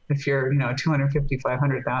painful if you're, a $250,000,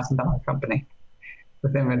 $500,000 company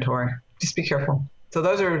with inventory. Just be careful. So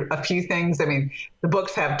those are a few things. I mean, the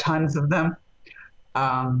books have tons of them,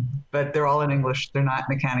 but they're all in English. They're not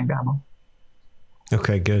in accounting Bible.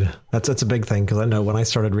 Okay, good. That's a big thing, because I know when I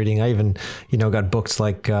started reading, I even, got books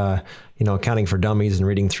like, Accounting for Dummies and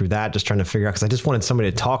reading through that, just trying to figure out, because I just wanted somebody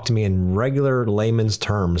to talk to me in regular layman's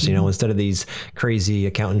terms, instead of these crazy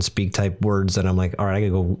accountant speak type words that I'm like, all right, I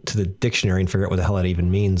gotta go to the dictionary and figure out what the hell that even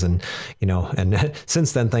means. And, and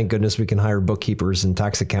since then, thank goodness we can hire bookkeepers and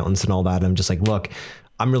tax accountants and all that. I'm just like, look,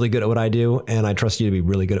 I'm really good at what I do, and I trust you to be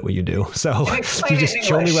really good at what you do. So you just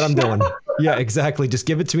show me what I'm doing. Yeah, exactly. Just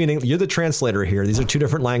give it to me in English. You're the translator here. These are two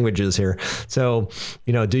different languages here. So,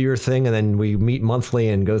 do your thing, and then we meet monthly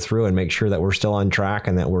and go through and make sure that we're still on track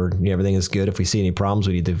and that everything is good. If we see any problems,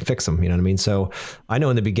 we need to fix them. You know what I mean? So I know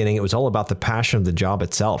in the beginning, it was all about the passion of the job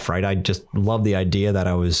itself, right? I just loved the idea that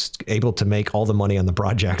I was able to make all the money on the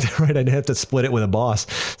project, right? I didn't have to split it with a boss.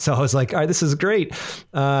 So I was like, all right, this is great.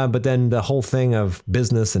 But then the whole thing of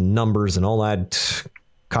business and numbers and all that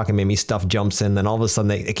cockamamie stuff jumps in. Then all of a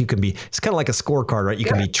sudden it's kind of like a scorecard, right? You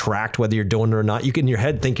can be tracked whether you're doing it or not. You can in your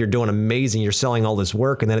head think you're doing amazing. You're selling all this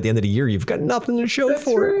work. And then at the end of the year, you've got nothing to show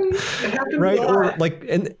for it. Right. Or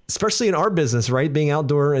and especially in our business, right? Being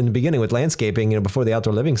outdoor in the beginning with landscaping, before the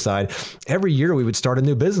outdoor living side, every year we would start a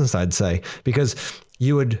new business, I'd say, because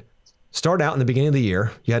you would start out in the beginning of the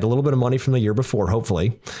year. You had a little bit of money from the year before,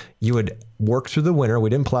 hopefully. You would work through the winter. We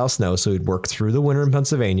didn't plow snow, so we'd work through the winter in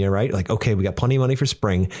Pennsylvania, right? Like, okay, we got plenty of money for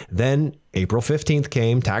spring. Then April 15th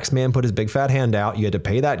came, tax man put his big fat hand out. You had to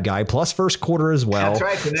pay that guy plus first quarter as well. That's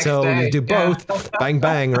right. The next so day. You do both, bang,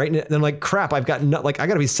 bang, right? And then like, crap, I got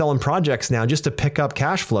to be selling projects now just to pick up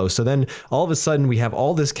cash flow. So then all of a sudden we have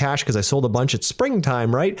all this cash because I sold a bunch at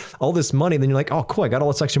springtime, right? All this money. Then you're like, oh, cool, I got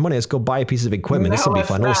all this extra money. Let's go buy a piece of equipment. This will be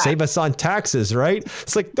fun. It'll save us on taxes, right?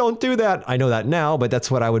 It's like, don't do that. I know that now, but that's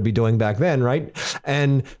what I would be doing back then, right?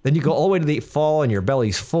 And then you go all the way to the fall and your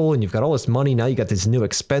belly's full and you've got all this money. Now you got these new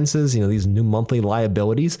expenses, these new monthly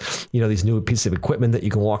liabilities, these new pieces of equipment that you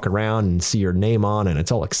can walk around and see your name on, and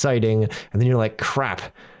it's all exciting. And then you're like, crap,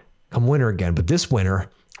 come winter again. But this winter,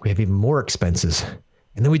 we have even more expenses.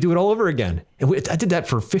 And then we do it all over again. And I did that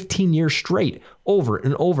for 15 years straight, over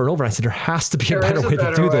and over and over. I said, there has to be a better way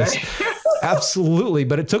to do this. Absolutely.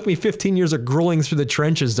 But it took me 15 years of grueling through the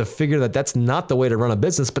trenches to figure that that's not the way to run a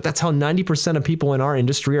business. But that's how 90% of people in our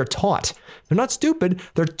industry are taught. They're not stupid.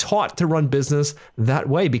 They're taught to run business that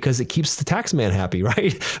way because it keeps the tax man happy,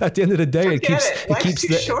 right? At the end of the day, it keeps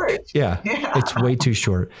too short. Yeah, it's way too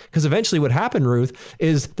short. Because eventually what happened, Ruth,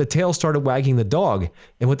 is the tail started wagging the dog.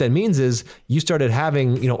 And what that means is you started having,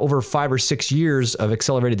 over 5 or 6 years of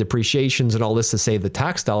accelerated depreciations and all this to save the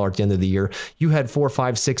tax dollar at the end of the year. You had 4,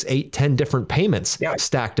 5, 6, 8, 10 different payments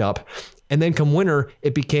stacked up. And then come winter,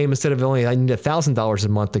 it became, instead of only I need $1,000 a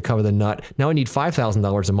month to cover the nut, now I need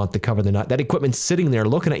 $5,000 a month to cover the nut. That equipment's sitting there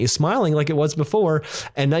looking at you, smiling like it was before.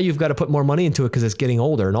 And now you've got to put more money into it because it's getting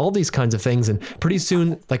older and all these kinds of things. And pretty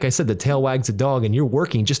soon, like I said, the tail wags the dog and you're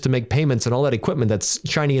working just to make payments and all that equipment that's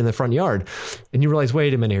shiny in the front yard. And you realize,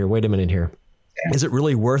 wait a minute here. Is it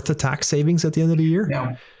really worth the tax savings at the end of the year?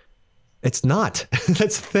 No. It's not.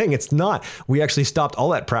 That's the thing. It's not. We actually stopped all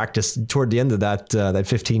that practice toward the end of that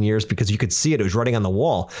 15 years because you could see it. It was writing on the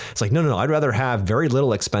wall. It's like, no. I'd rather have very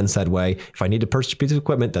little expense that way. If I need to purchase a piece of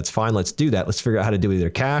equipment, that's fine. Let's do that. Let's figure out how to do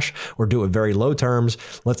either cash or do it with very low terms.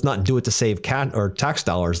 Let's not do it to save tax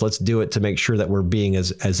dollars. Let's do it to make sure that we're being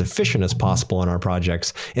as efficient as possible on our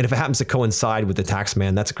projects. And if it happens to coincide with the tax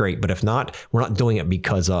man, that's great. But if not, we're not doing it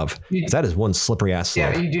because of. That is one slippery ass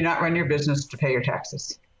slope. Yeah, you do not run your business to pay your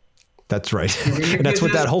taxes. That's right. And that's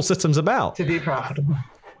what that whole system's about. To be profitable.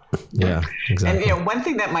 Yeah, exactly. And one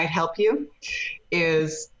thing that might help you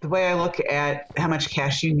is the way I look at how much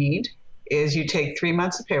cash you need is you take 3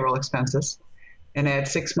 months of payroll expenses and add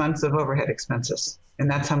 6 months of overhead expenses.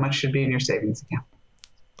 And that's how much should be in your savings account.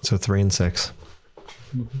 So 3 and 6.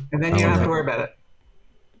 And then you don't have to worry about it.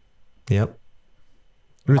 Yep.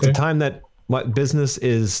 Ruth, the time that my business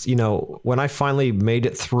is, when I finally made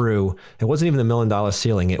it through, it wasn't even the $1 million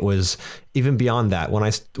ceiling. It was even beyond that. When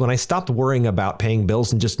I stopped worrying about paying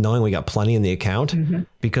bills and just knowing we got plenty in the account,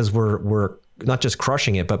 because we're not just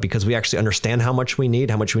crushing it, but because we actually understand how much we need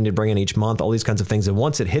to bring in each month, all these kinds of things. And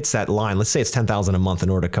once it hits that line, let's say it's $10,000 a month in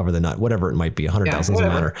order to cover the nut, whatever it might be, 100,000 doesn't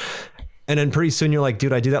matter. And then pretty soon you're like,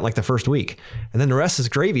 dude, I do that in like the first week. And then the rest is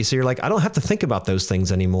gravy. So you're like, I don't have to think about those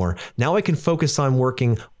things anymore. Now I can focus on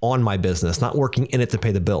working on my business, not working in it to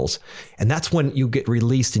pay the bills. And that's when you get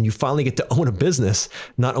released and you finally get to own a business,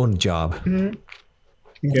 not own a job.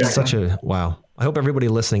 It's such a, wow. I hope everybody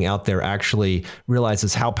listening out there actually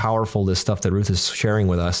realizes how powerful this stuff that Ruth is sharing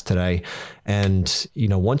with us today. And,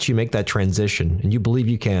 once you make that transition and you believe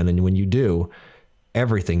you can, and when you do,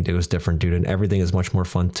 everything is different, dude, and everything is much more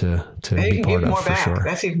fun to be part of, for sure.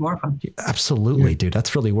 That's even more fun. Absolutely, dude.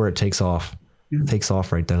 That's really where it takes off. It takes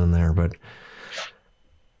off right down there. But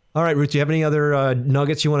all right, Ruth, do you have any other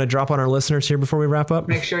nuggets you want to drop on our listeners here before we wrap up?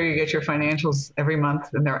 Make sure you get your financials every month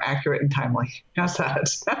and they're accurate and timely. How's that?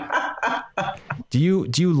 Do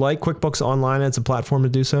you like QuickBooks Online as a platform to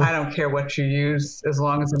do so? I don't care what you use as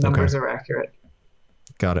long as the numbers are accurate.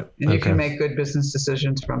 Got it. And you can make good business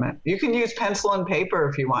decisions from it. You can use pencil and paper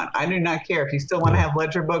if you want. I do not care. If you still want to have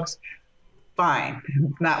ledger books, fine.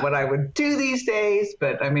 Not what I would do these days,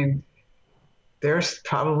 but I mean, there's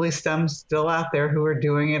probably some still out there who are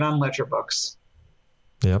doing it on ledger books.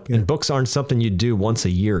 Yep. And books aren't something you do once a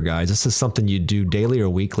year, guys. This is something you do daily or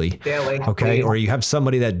weekly. Daily. Okay. Or you have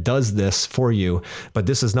somebody that does this for you, but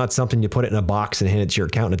this is not something you put it in a box and hand it to your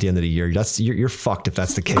accountant at the end of the year. You're fucked if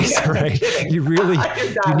that's the case, right? You really,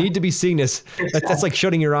 you need to be seeing this. That's like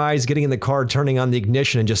shutting your eyes, getting in the car, turning on the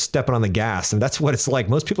ignition and just stepping on the gas. And that's what it's like.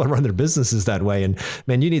 Most people run their businesses that way. And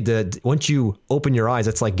man, you need to, once you open your eyes,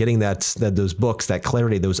 it's like getting those books, that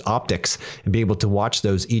clarity, those optics, and be able to watch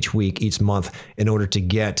those each week, each month in order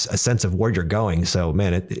to get a sense of where you're going. So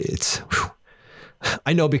man, it's, whew.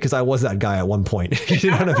 I know because I was that guy at one point.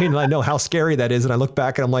 You know what I mean? I know how scary that is. And I look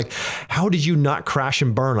back and I'm like, how did you not crash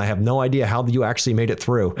and burn? I have no idea how you actually made it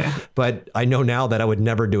through. Yeah. But I know now that I would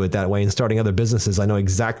never do it that way. And starting other businesses, I know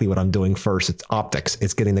exactly what I'm doing first. It's optics.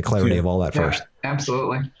 It's getting the clarity of all that first.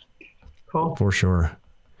 Absolutely. Cool. For sure.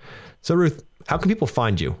 So Ruth, how can people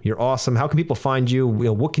find you? You're awesome. How can people find you?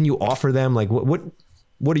 What can you offer them? Like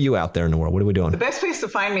what are you out there in the world? What are we doing? The best place to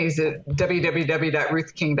find me is at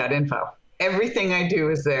www.ruthking.info. Everything I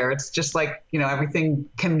do is there. It's just like, everything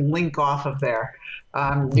can link off of there.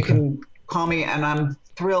 You can call me and I'm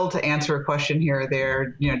thrilled to answer a question here or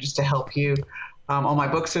there, just to help you. All my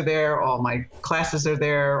books are there. All my classes are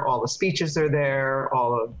there. All the speeches are there.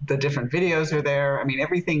 All of the different videos are there. I mean,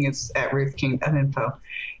 everything is at ruthking.info.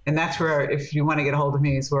 And that's where, if you want to get a hold of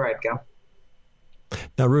me, is where I'd go.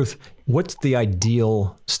 Now, Ruth, what's the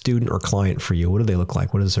ideal student or client for you? What do they look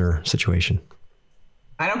like? What is their situation?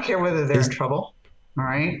 I don't care whether they're in trouble. All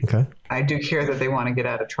right. Okay. I do care that they want to get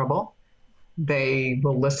out of trouble. They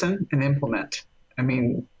will listen and implement. I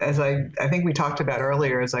mean, as I think we talked about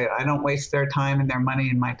earlier, I don't waste their time and their money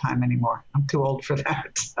and my time anymore. I'm too old for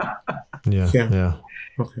that. Yeah.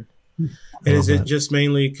 Okay. And is it just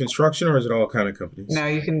mainly construction or is it all kind of companies?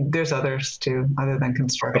 No, there's others too, other than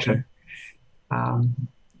construction. Okay.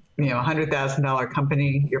 $100,000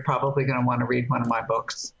 company, you're probably going to want to read one of my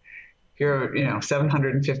books. If you're,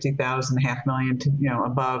 750,000, $500,000 to,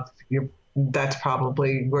 above, that's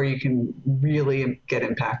probably where you can really get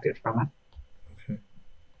impacted from it. Okay.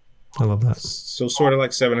 I love that. So sort of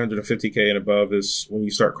like 750K and above is when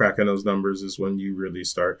you start cracking those numbers is when you really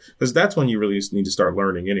start, because that's when you really need to start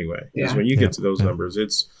learning anyway. Because when you get to those numbers,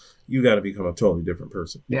 you got to become a totally different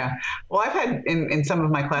person. Yeah. Well, I've had in some of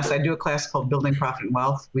my classes, I do a class called Building Profit and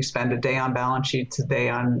Wealth. We spend a day on balance sheets, a day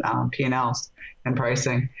on P&Ls and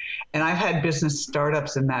pricing. And I've had business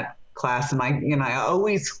startups in that class, and I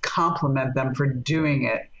always compliment them for doing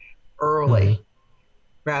it early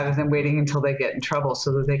rather than waiting until they get in trouble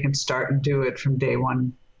so that they can start and do it from day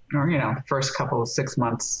one or, first couple of 6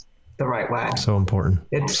 months the right way. So important.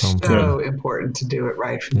 It's so important to do it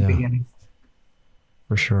right from the beginning.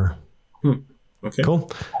 For sure. Okay. Cool.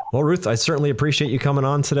 Well, Ruth, I certainly appreciate you coming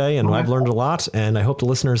on today, and I've learned a lot, and I hope the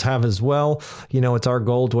listeners have as well. It's our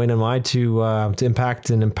goal, Dwayne and I, to impact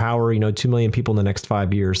and empower, 2 million people in the next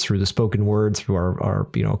 5 years through the spoken word, through our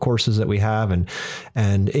courses that we have,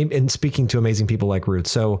 and speaking to amazing people like Ruth.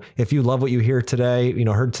 So if you love what you hear today,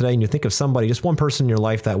 heard today, and you think of somebody, just one person in your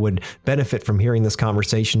life that would benefit from hearing this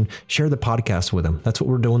conversation, share the podcast with them. That's what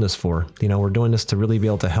we're doing this for. We're doing this to really be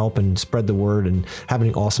able to help and spread the word, and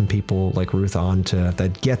having awesome people like Ruth on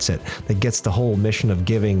that get gets it, that gets the whole mission of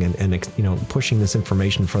giving and you know, pushing this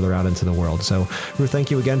information further out into the world. So Ruth, thank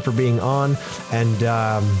you again for being on. And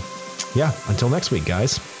yeah, until next week,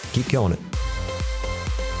 guys, keep killing it.